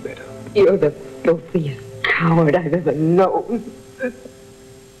treat him better. You're the filthiest coward I've ever known.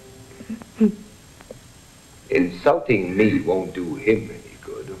 Insulting me won't do him any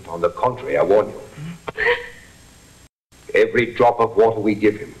good. On the contrary, I warn you. Every drop of water we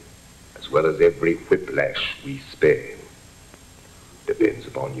give him, as well as every whiplash we spare him, depends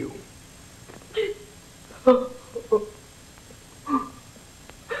upon you.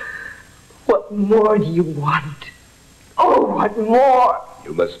 What more do you want? Oh, what more?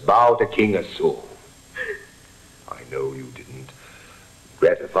 You must bow to King Assur. I know you didn't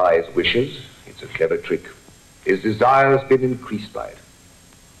gratify his wishes. It's a clever trick. His desire has been increased by it.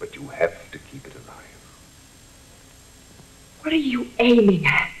 But you have to keep it alive. What are you aiming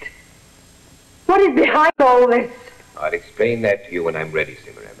at? What is behind all this? I'll explain that to you when I'm ready,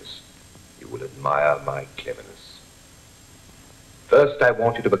 Semiramis. You will admire my cleverness. First, I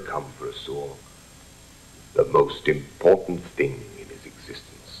want you to become for Assur the most important thing in his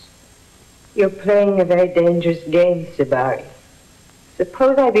existence. You're playing a very dangerous game, Sibari.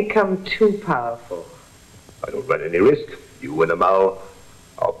 Suppose I become too powerful. I don't run any risk. You and Amal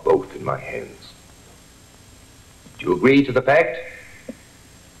are both in my hands. Do you agree to the pact?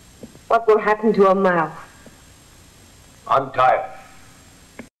 What will happen to Amal? Untie her.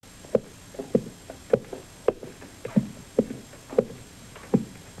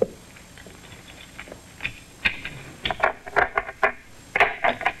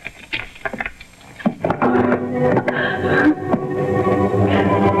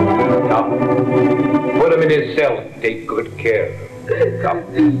 Come. Put him in his cell and take good care of him. Come.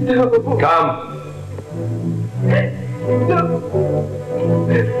 No. Come.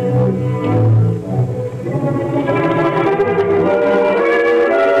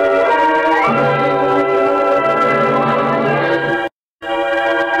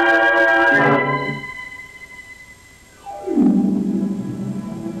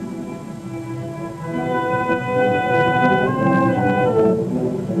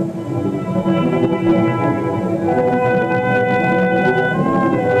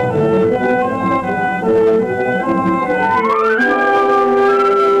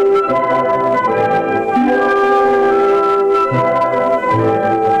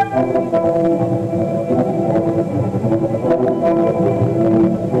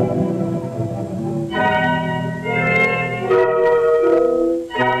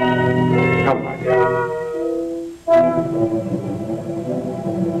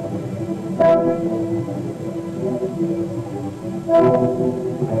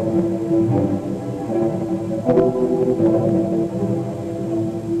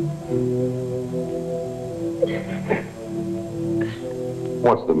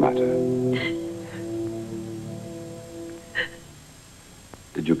 What's the matter?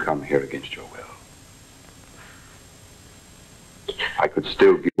 Did you come here against your will? I could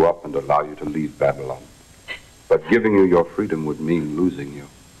still give you up and allow you to leave Babylon. But giving you your freedom would mean losing you.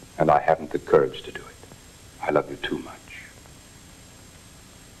 And I haven't the courage to do it. I love you too much.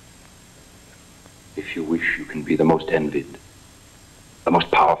 If you wish, you can be the most envied, the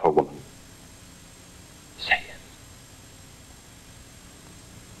most powerful woman. Say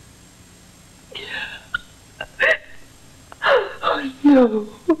it. Oh, no.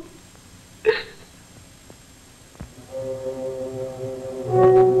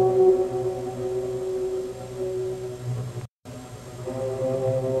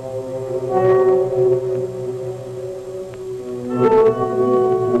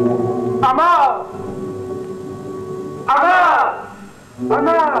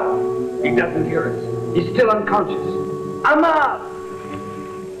 He doesn't hear us. He's still unconscious. Amal!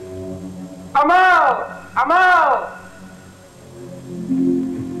 Amal! Amal!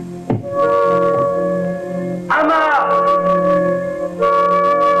 Amal!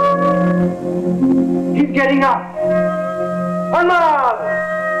 He's getting up. Amal!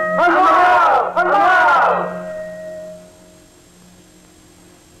 Amal! Amal!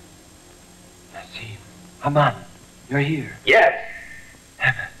 Nassim, Aman, you're here. Yes.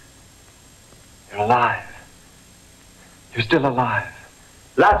 You're alive. You're still alive.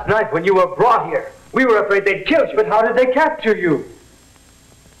 Last night when you were brought here, we were afraid they'd killed you. But how did they capture you?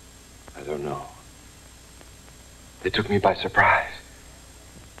 I don't know. They took me by surprise.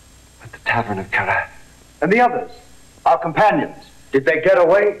 At the tavern of Karat. And the others, our companions, did they get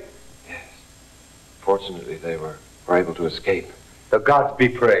away? Yes. Fortunately, they were able to escape. The gods be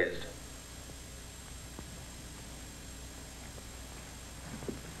praised.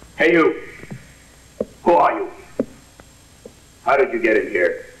 Hey, you. Who are you? How did you get in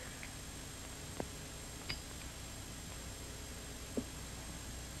here?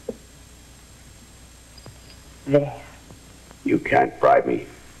 There. You can't bribe me.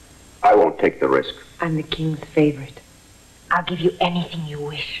 I won't take the risk. I'm the king's favorite. I'll give you anything you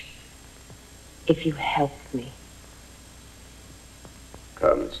wish. If you help me.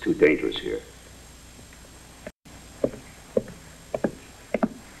 Come, it's too dangerous here.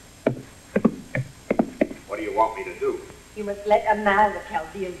 What do you want me to do? You must let Amal, the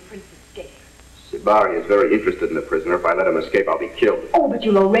Chaldean prince, escape. Sibari is very interested in the prisoner. If I let him escape, I'll be killed. Oh, but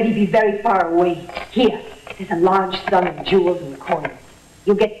you'll already be very far away. Here, there's a large sum of jewels in the corner.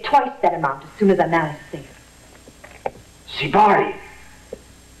 You'll get twice that amount as soon as Amal is safe. Sibari!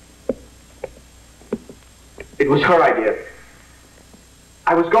 It was her idea.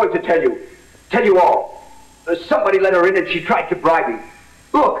 I was going to tell you all. Somebody let her in and she tried to bribe me.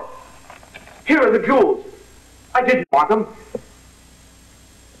 Look, here are the jewels. I didn't want them.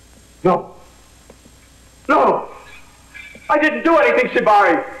 No. No! I didn't do anything,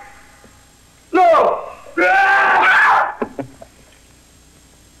 Sibari! No!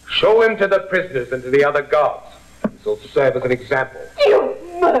 Show him to the prisoners and to the other guards. This will serve as an example. You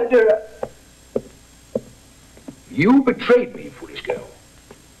murderer! You betrayed me, foolish girl.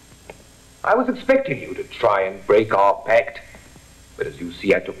 I was expecting you to try and break our pact, but as you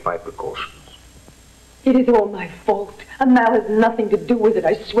see, I took my precautions. It is all my fault. Amal has nothing to do with it,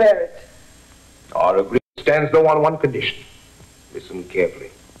 I swear it. Our agreement stands though on one condition. Listen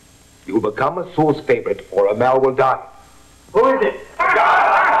carefully. You will become Asur's favorite, or Amal will die. Who is it?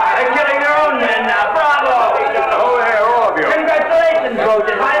 They're killing their own men now. Bravo! Oh, there, all of you. Congratulations,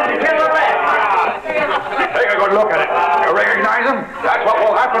 Roldano. Time to kill the rest. Take a good a look at it. You recognize him? That's what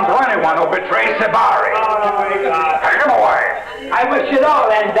will happen to anyone who betrays Sibari. Take him away. I wish you'd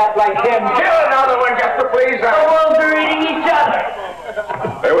all end up like him. Kill another one just to please us. The wolves are eating each other.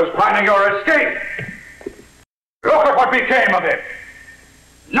 They was planning your escape. Look at what became of him.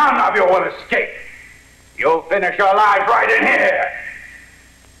 None of you will escape. You'll finish your lives right in here.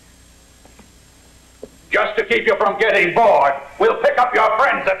 Just to keep you from getting bored, we'll pick up your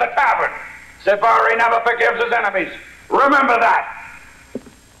friends at the tavern. Sibari never forgives his enemies. Remember that.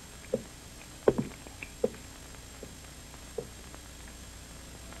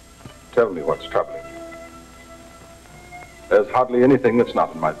 Tell me what's troubling you. There's hardly anything that's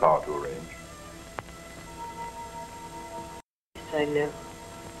not in my power to arrange. Yes, I know.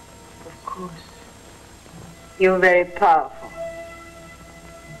 Of course. You're very powerful.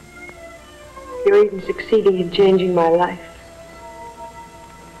 You're even succeeding in changing my life.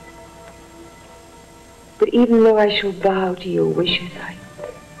 But even though I shall bow to your wishes,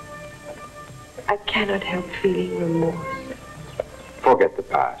 I cannot help feeling remorse. Forget the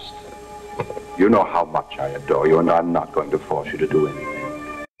past. You know how much I adore you, and I'm not going to force you to do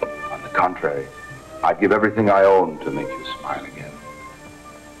anything. On the contrary, I'd give everything I own to make you smile again.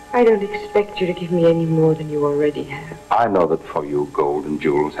 I don't expect you to give me any more than you already have. I know that for you, gold and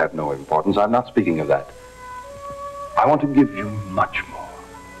jewels have no importance. I'm not speaking of that. I want to give you much more.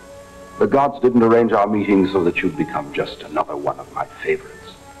 The gods didn't arrange our meetings so that you'd become just another one of my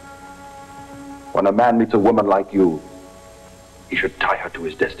favorites. When a man meets a woman like you, he should tie her to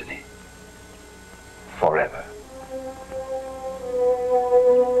his destiny. Forever.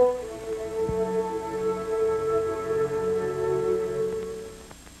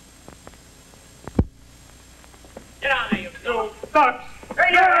 Get out of here, you thugs!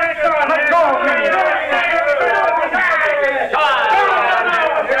 Let go of me!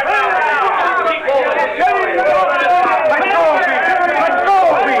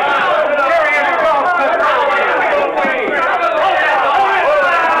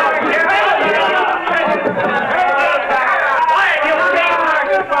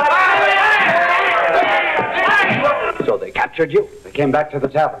 So they captured you? They came back to the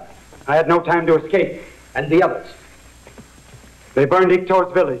tavern. I had no time to escape. And the others? They burned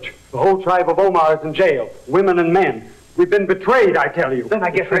Iktor's village. The whole tribe of Omar is in jail. Women and men. We've been betrayed, I tell you. Then I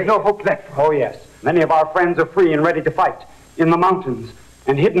guess there's no hope left. Oh, yes. Many of our friends are free and ready to fight. In the mountains.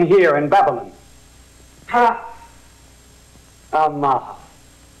 And hidden here in Babylon. Ha! Amal.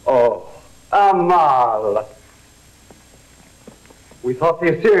 Oh, Amal. We thought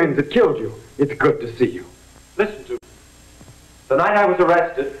the Assyrians had killed you. It's good to see you. Listen to me. The night I was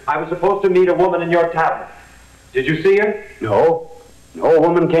arrested, I was supposed to meet a woman in your tavern. Did you see her? No. No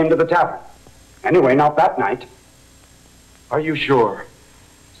woman came to the tavern. Anyway, not that night. Are you sure?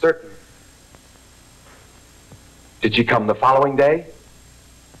 Certain. Did she come the following day?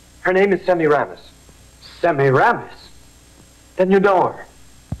 Her name is Semiramis. Semiramis? Then you know her.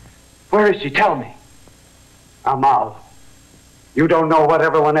 Where is she? Tell me. Amal, you don't know what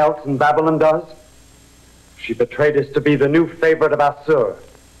everyone else in Babylon does? She betrayed us to be the new favorite of Assur.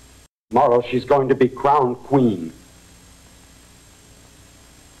 Tomorrow she's going to be crowned queen.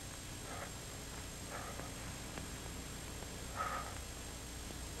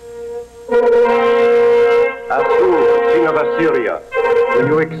 Assur, king of Assyria, will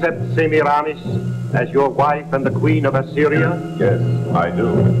you accept Semiramis as your wife and the queen of Assyria? Yes, I do.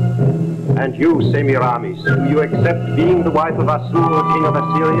 And you, Semiramis, do you accept being the wife of Assur, king of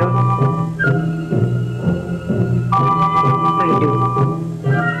Assyria? I do.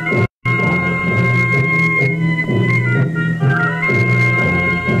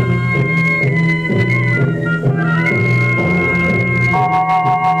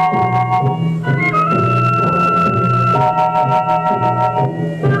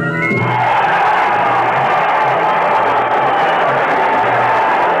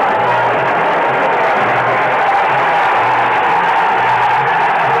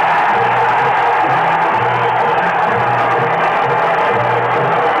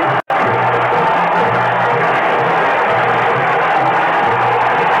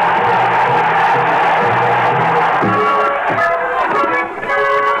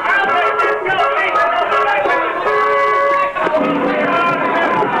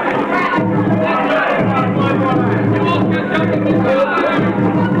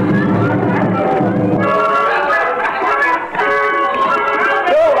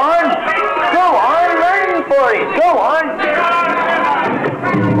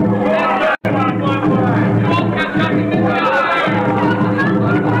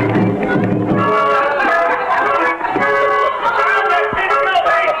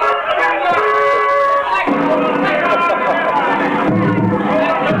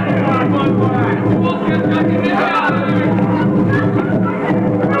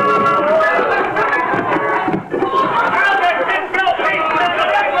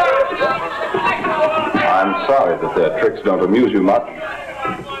 won't amuse you much.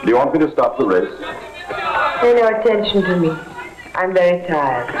 Do you want me to stop the race? Pay no attention to me. I'm very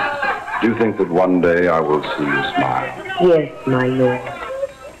tired. Do you think that one day I will see you smile? Yes, my lord.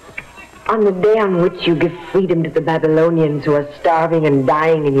 On the day on which you give freedom to the Babylonians who are starving and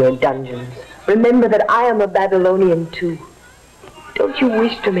dying in your dungeons, remember that I am a Babylonian too. Don't you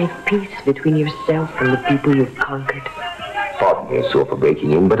wish to make peace between yourself and the people you've conquered? Pardon me, sir, for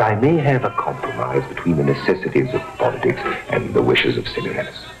breaking in, but I may have a compromise between the necessities of politics and the wishes of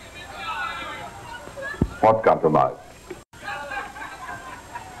Semiramis. What compromise?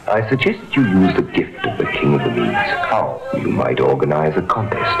 I suggest that you use the gift of the King of the Medes. How? You might organize a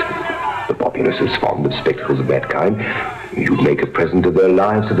contest. The populace is fond of spectacles of that kind. You'd make a present of their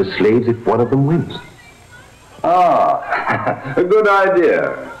lives to the slaves if one of them wins. Ah, a good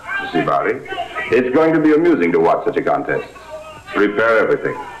idea, Sibari. It's going to be amusing to watch such a contest. Prepare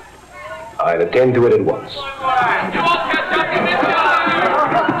everything. I'll attend to it at once.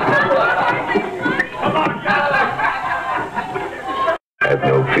 Have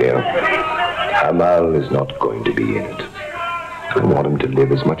no fear. Hamal is not going to be in it. I want him to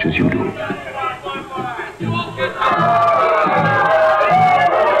live as much as you do.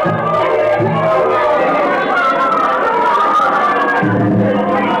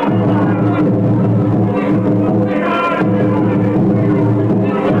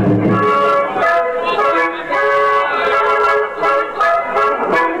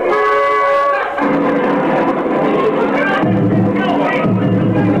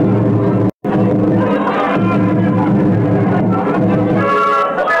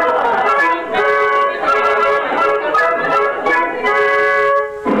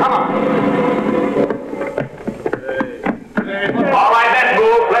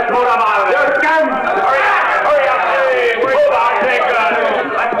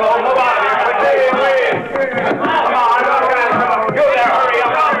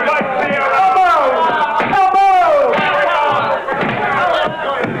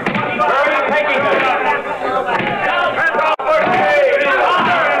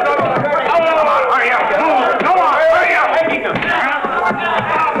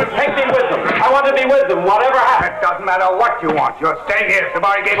 You're staying here.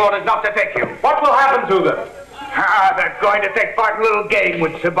 Sabari gave orders not to take you. What will happen to them? They're going to take part in a little game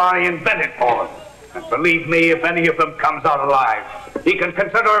which Sabari invented for them. And believe me, if any of them comes out alive, he can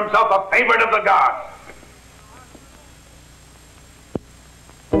consider himself a favorite of the gods.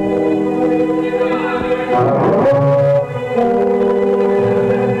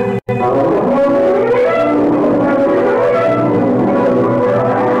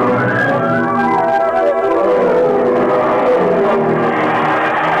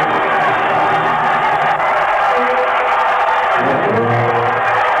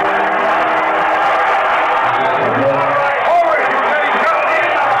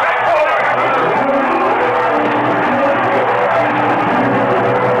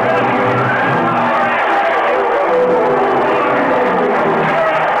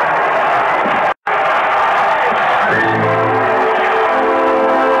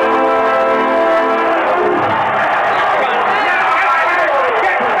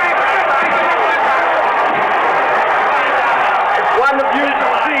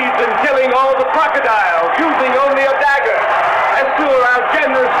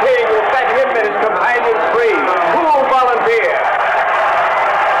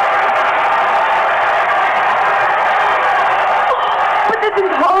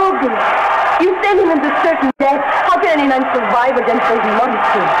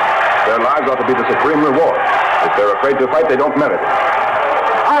 Their lives ought to be the supreme reward. If they're afraid to fight, they don't merit it.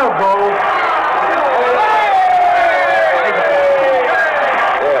 I'll go.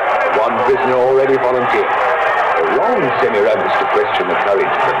 There, one prisoner already volunteered. Wrong Semiramis to question the courage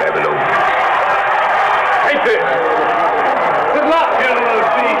of the Babylonians. Take this! Good luck, General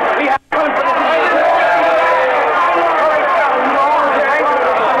Lupi. We have confidence.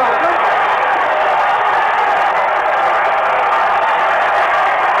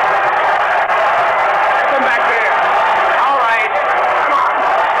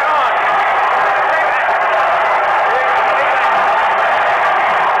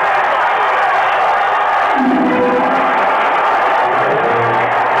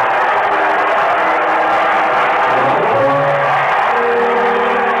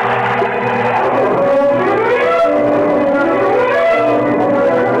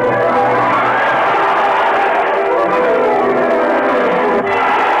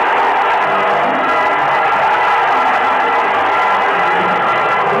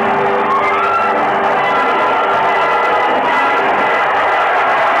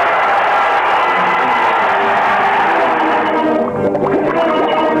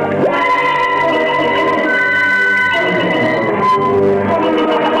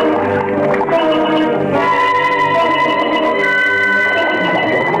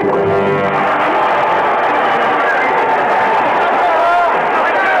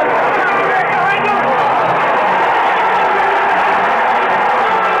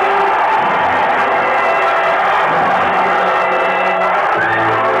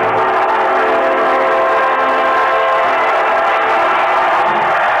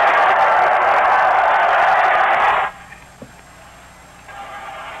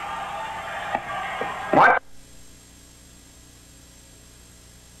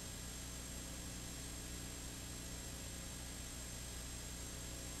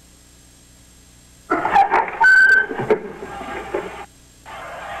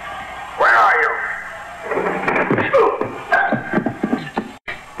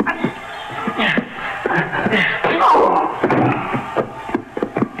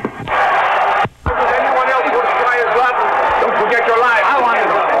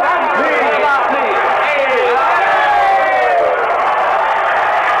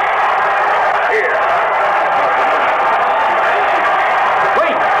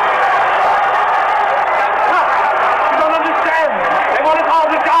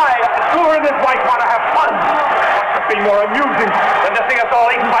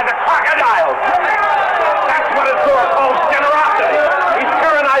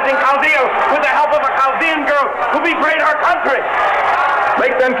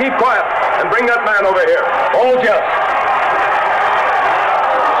 keep quiet and bring that man over here. All just.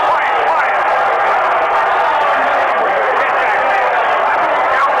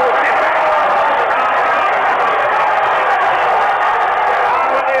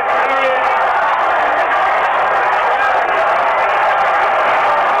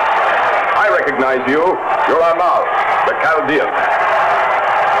 Recognize you. You're Amal, the Chaldean.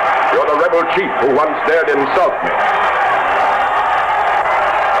 You're the rebel chief who once dared insult me.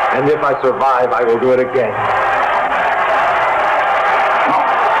 And if I survive, I will do it again.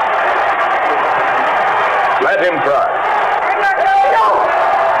 Let him try.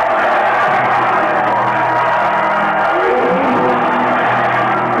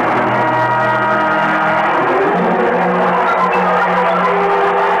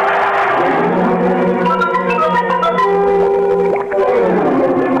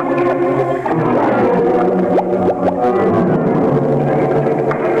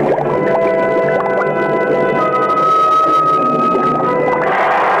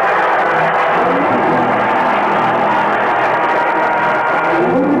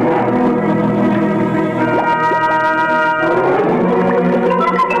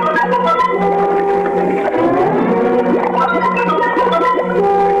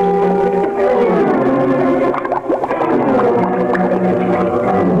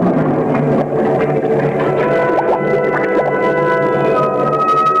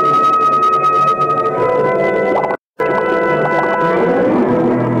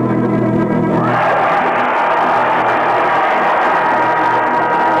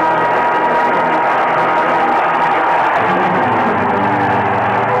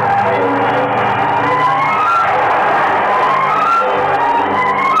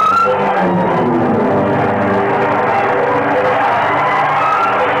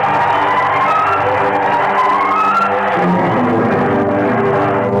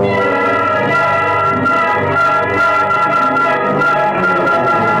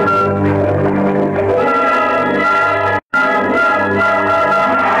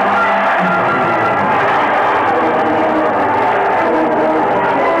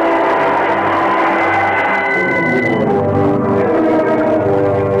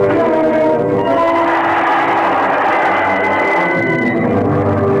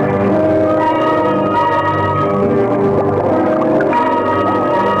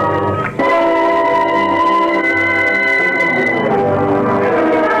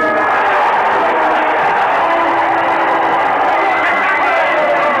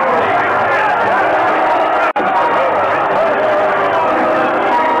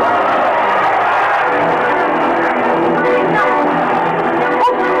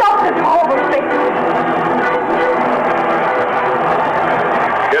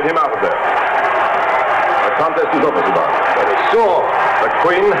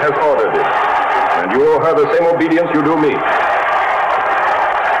 The same obedience you do me.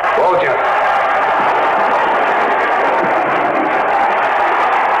 Soldier.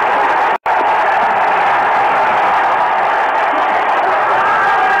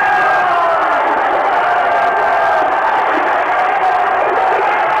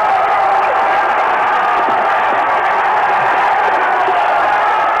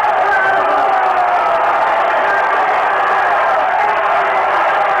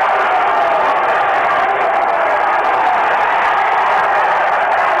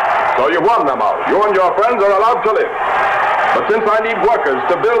 Won them out. You and your friends are allowed to live. But since I need workers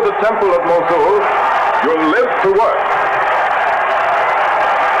to build the temple at Mosul, you'll live to work.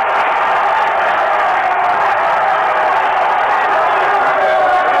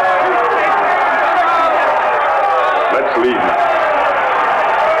 Let's leave now.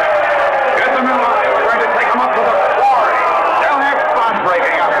 Get them in line. We're going to take them up to the quarry. They'll have fun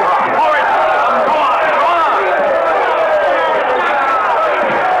breaking up rock. All right. Go on.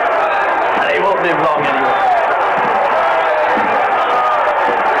 Live long anyway.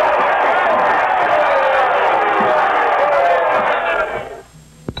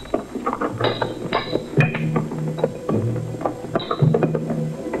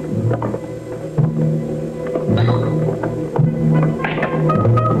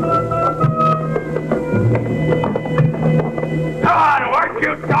 Come on, work,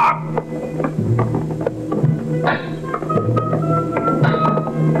 you dog!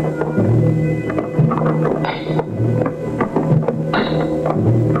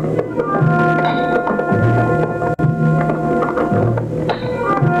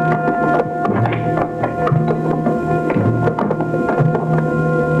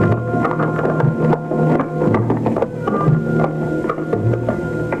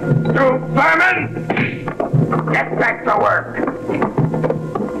 You vermin! Get back to work!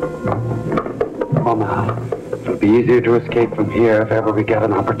 Oh, now, it'll be easier to escape from here if ever we get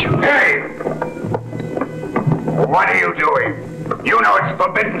an opportunity. Hey! What are you doing? You know it's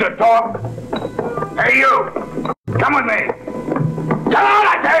forbidden to talk. Hey, you! Come with me! Come on,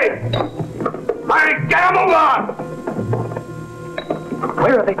 I say! Hurry, get a move on!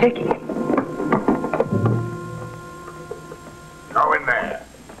 Where are they taking him? Go in there.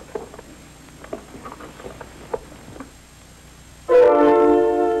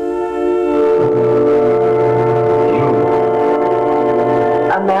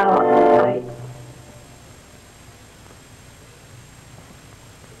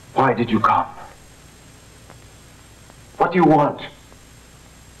 Why did you come? What do you want?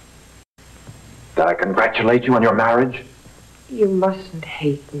 That I congratulate you on your marriage? You mustn't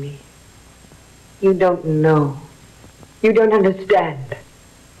hate me. You don't know. You don't understand.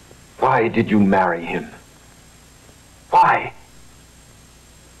 Why did you marry him? Why?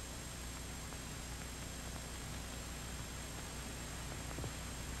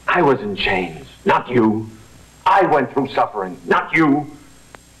 I was in chains, not you. I went through suffering, not you.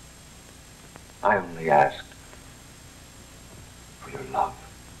 I only asked for your love.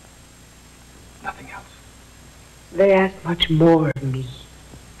 Nothing else. They asked much more of me,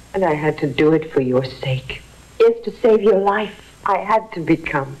 and I had to do it for your sake. Yes, to save your life, I had to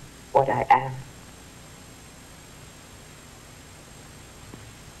become what I am.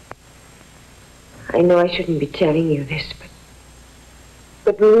 I know I shouldn't be telling you this,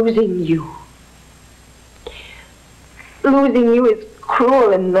 but losing you is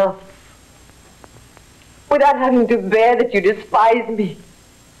cruel enough. Without having to bear that you despise me.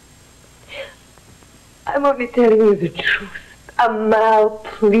 I'm only telling you the truth. Amal,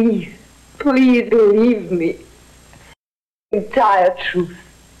 please, please believe me. The entire truth.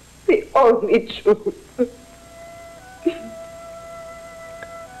 The only truth.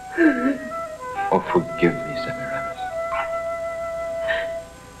 Oh, forgive me, Semiramis.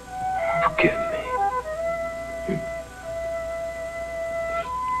 Forgive me.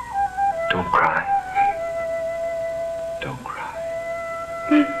 Don't cry. Don't cry.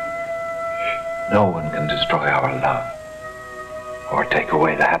 No one can destroy our love or take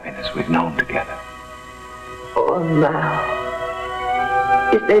away the happiness we've known together. Oh, Amal.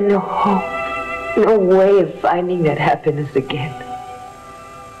 Is there no hope? No way of finding that happiness again?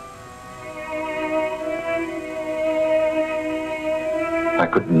 I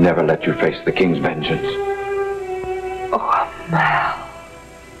could never let you face the king's vengeance. Oh, Amal.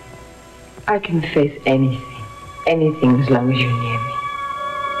 I can face anything. Anything as long as you're near me.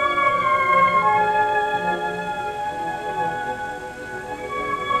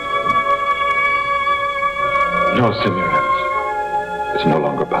 No, Semiramis. It's no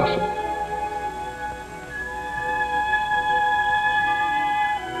longer possible.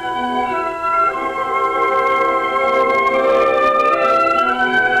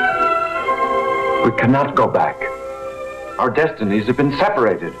 We cannot go back. Our destinies have been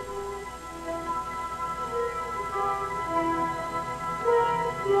separated.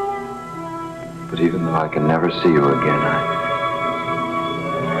 But even though I can never see you again,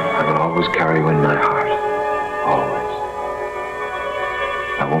 I will always carry you in my heart. Always.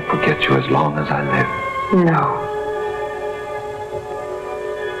 I won't forget you as long as I live. No.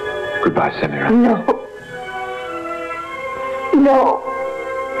 Goodbye, Semiramis. No. No.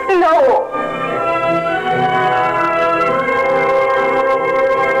 No.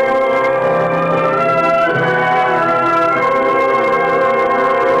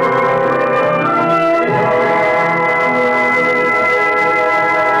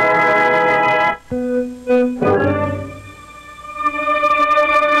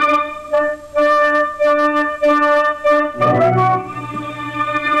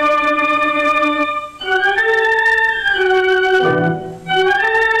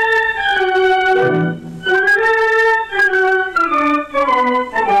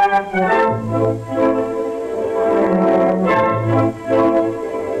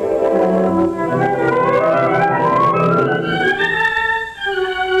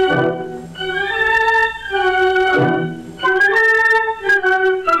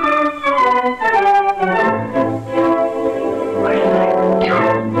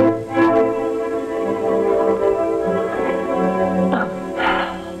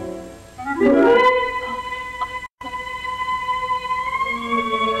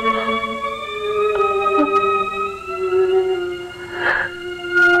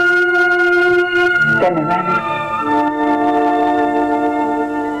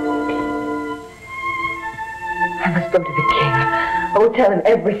 Tell him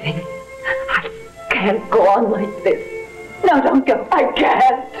everything. I can't go on like this. No, don't go. I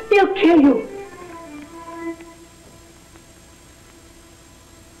can't. He'll kill you.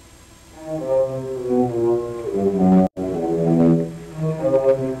 My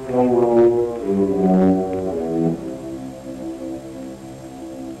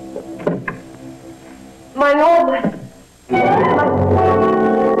lord.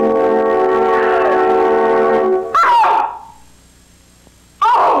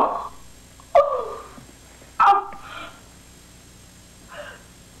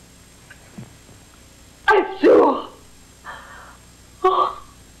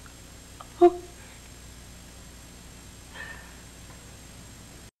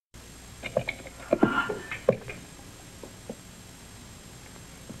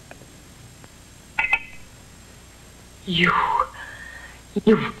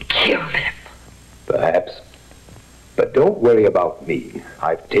 You've killed him. Perhaps. But don't worry about me.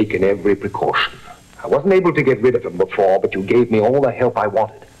 I've taken every precaution. I wasn't able to get rid of him before, but you gave me all the help I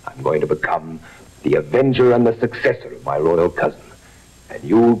wanted. I'm going to become the avenger and the successor of my royal cousin. And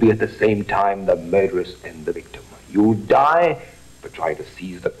you'll be at the same time the murderess and the victim. You'll die for trying to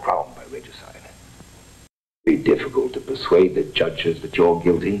seize the crown by regicide. It'll be difficult to persuade the judges that you're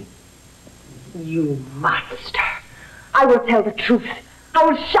guilty. You monster. I will tell the truth. I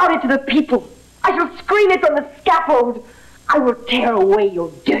will shout it to the people. I shall scream it on the scaffold. I will tear away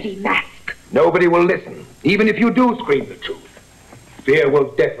your dirty mask. Nobody will listen, even if you do scream the truth. Fear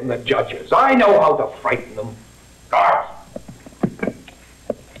will deafen the judges. I know how to frighten them. Guards!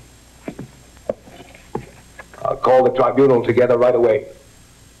 I'll call the tribunal together right away.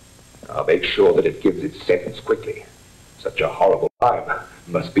 I'll make sure that it gives its sentence quickly. Such a horrible crime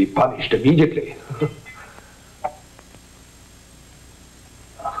must be punished immediately.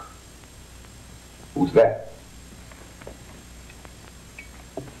 Who's that?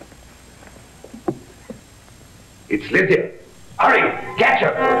 It's Lydia. Hurry, catch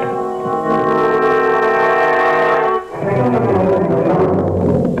her!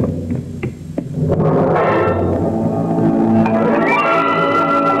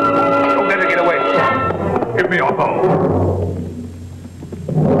 Don't let her get away. Give me your bow.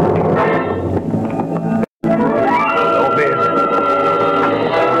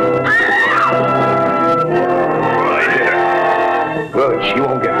 She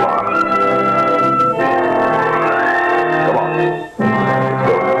won't get far. Come on. Let's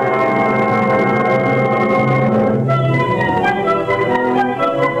go.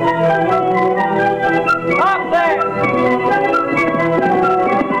 Stop there!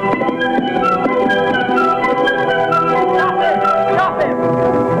 Stop him!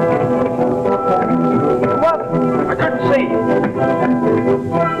 What? I couldn't see.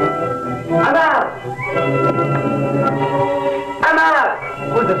 I'm out!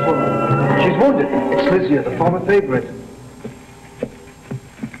 Who's this woman? She's wounded. It's Lydia, the former favorite.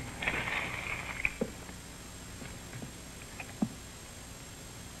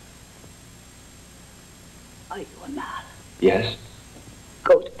 Are you a man? Yes?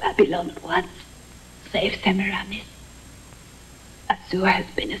 Go to Babylon at once. Save Semiramis. Azur has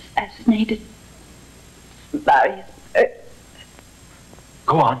been assassinated. Marius.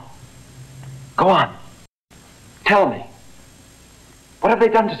 Go on. Go on. Tell me. What have they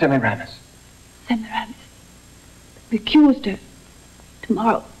done to Semiramis? Semiramis. We accused her.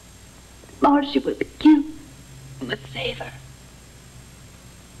 Tomorrow she will be killed. We must save her.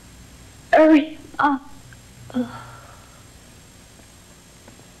 Hurry, Ma.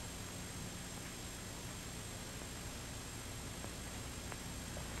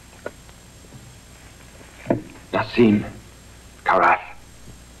 Nassim, Karath,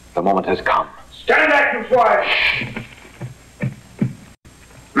 the moment has come. Stand back, you swine!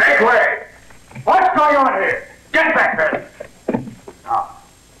 Make way! What's going on here? Get back there! Now,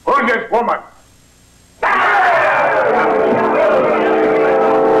 who's this woman?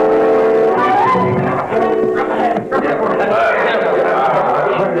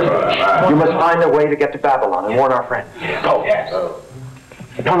 You must find a way to get to Babylon and warn our friends. Go. Yes.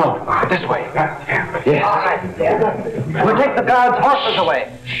 No, this way. Yes. We'll take the guards' horses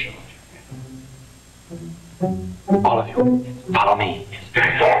away. All of you, follow me.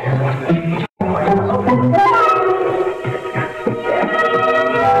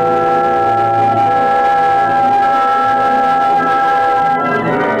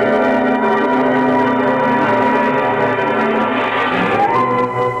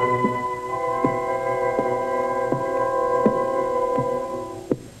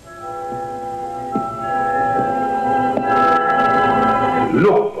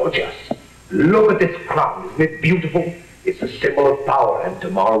 Look, Gorgeous. Look at this crown. Isn't it beautiful? It's a symbol of power, and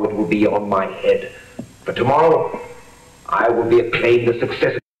tomorrow it will be on my head. For tomorrow, I will be acclaimed the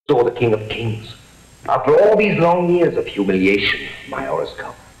successor of the King of Kings. After all these long years of humiliation, my hour has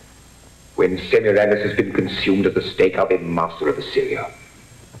come. When Semiramis has been consumed at the stake, I'll be master of Assyria.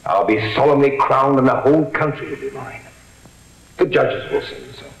 I'll be solemnly crowned and the whole country will be mine. The judges will say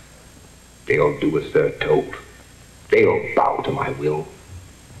so. They'll do as they're told. They'll bow to my will.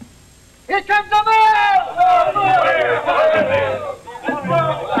 Here comes the man!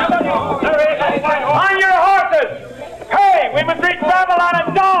 On your horses! Hey, we must reach Babylon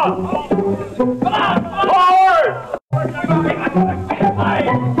at dawn! Forward!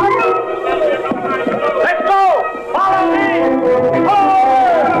 Let's go! Follow me! Forward!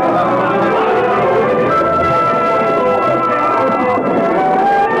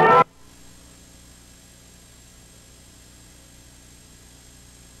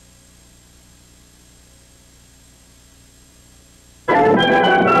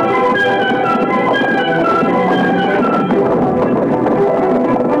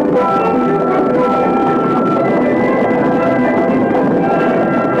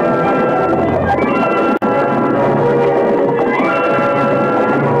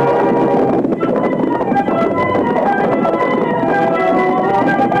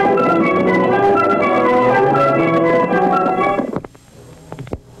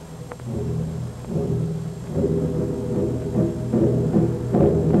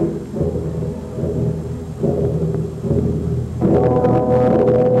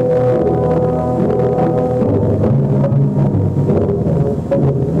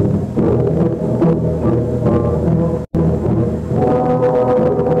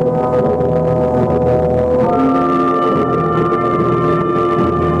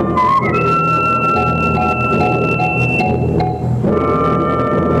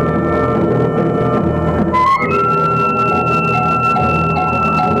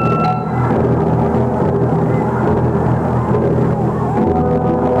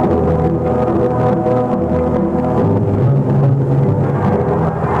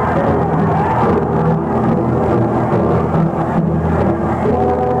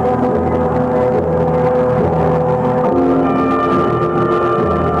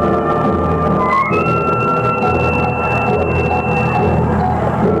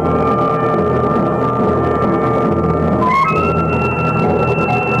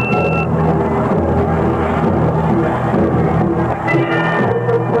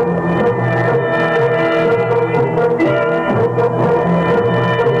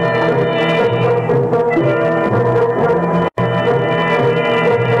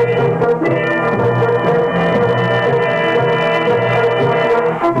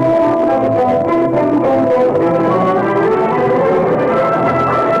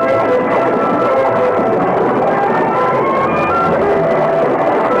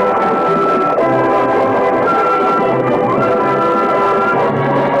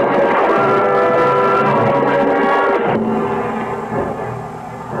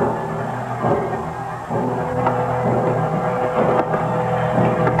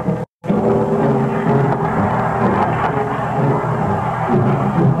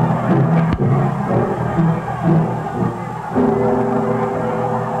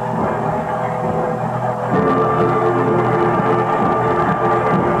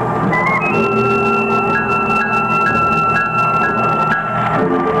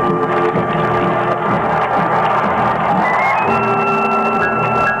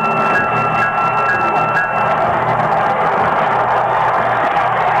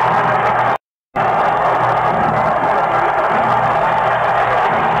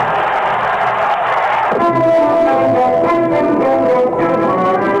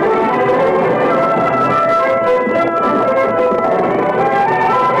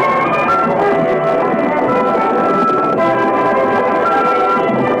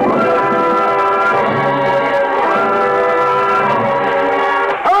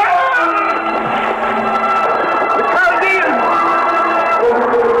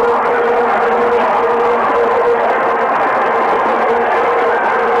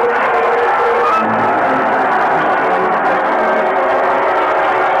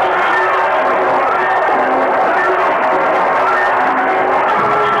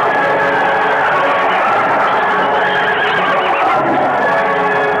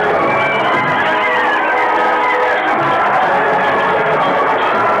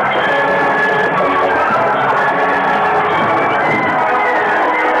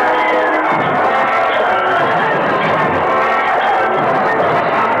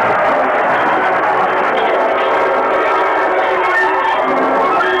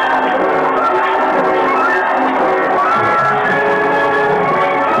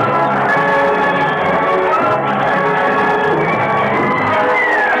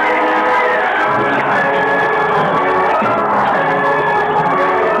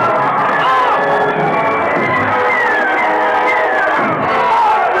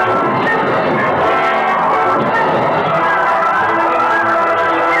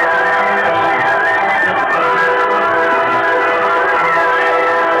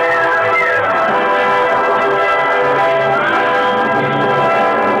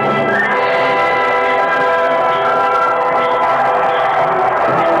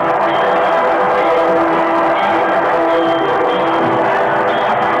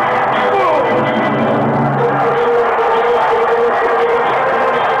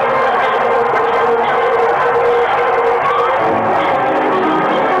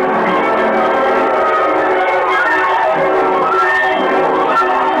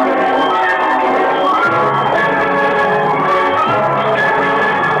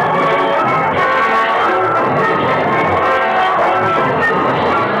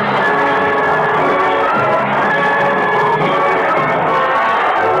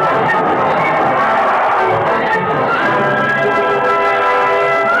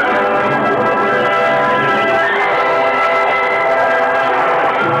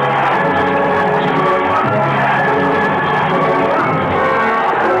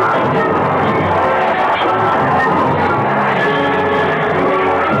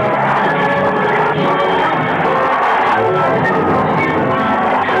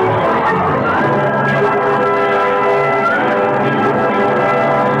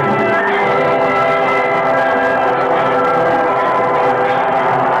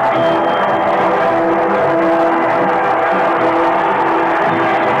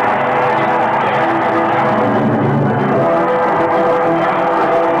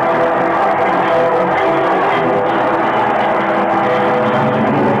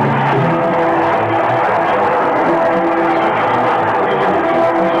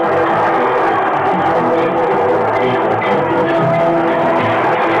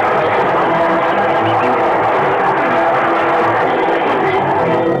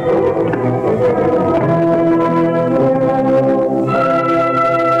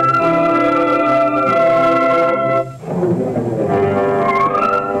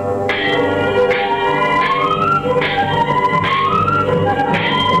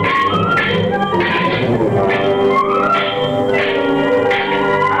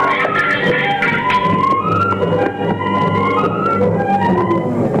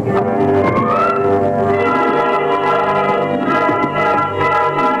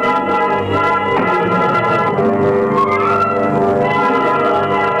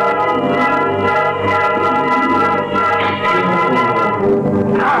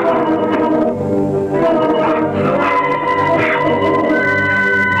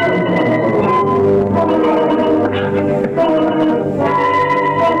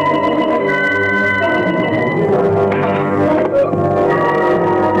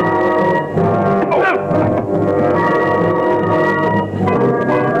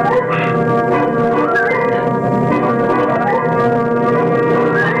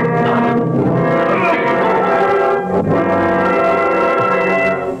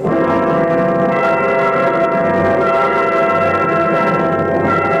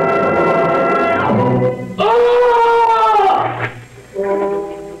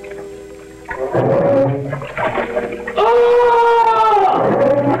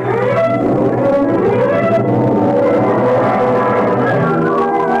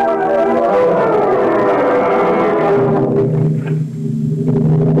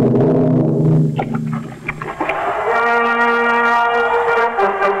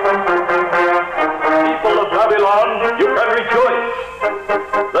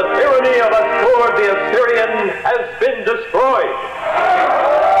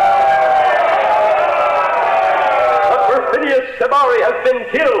 him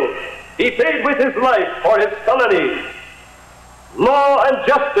killed. He paid with his life for his felony. Law and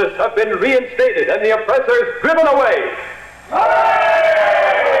justice have been reinstated and the oppressors driven away.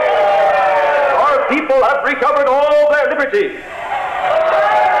 Our people have recovered all their liberty.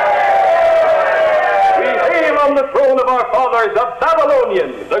 We hail on the throne of our fathers a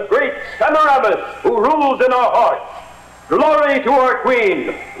Babylonian, the great Semiramis, who rules in our hearts. Glory to our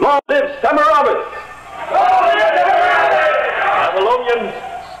queen. Long live Semiramis. Babylonians,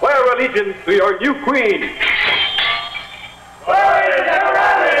 swear allegiance to your new queen. Glory to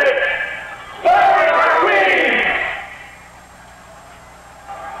Semiramis! Glory to our queen!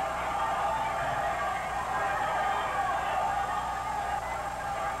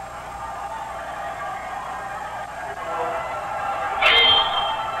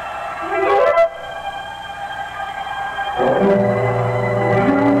 Thank you.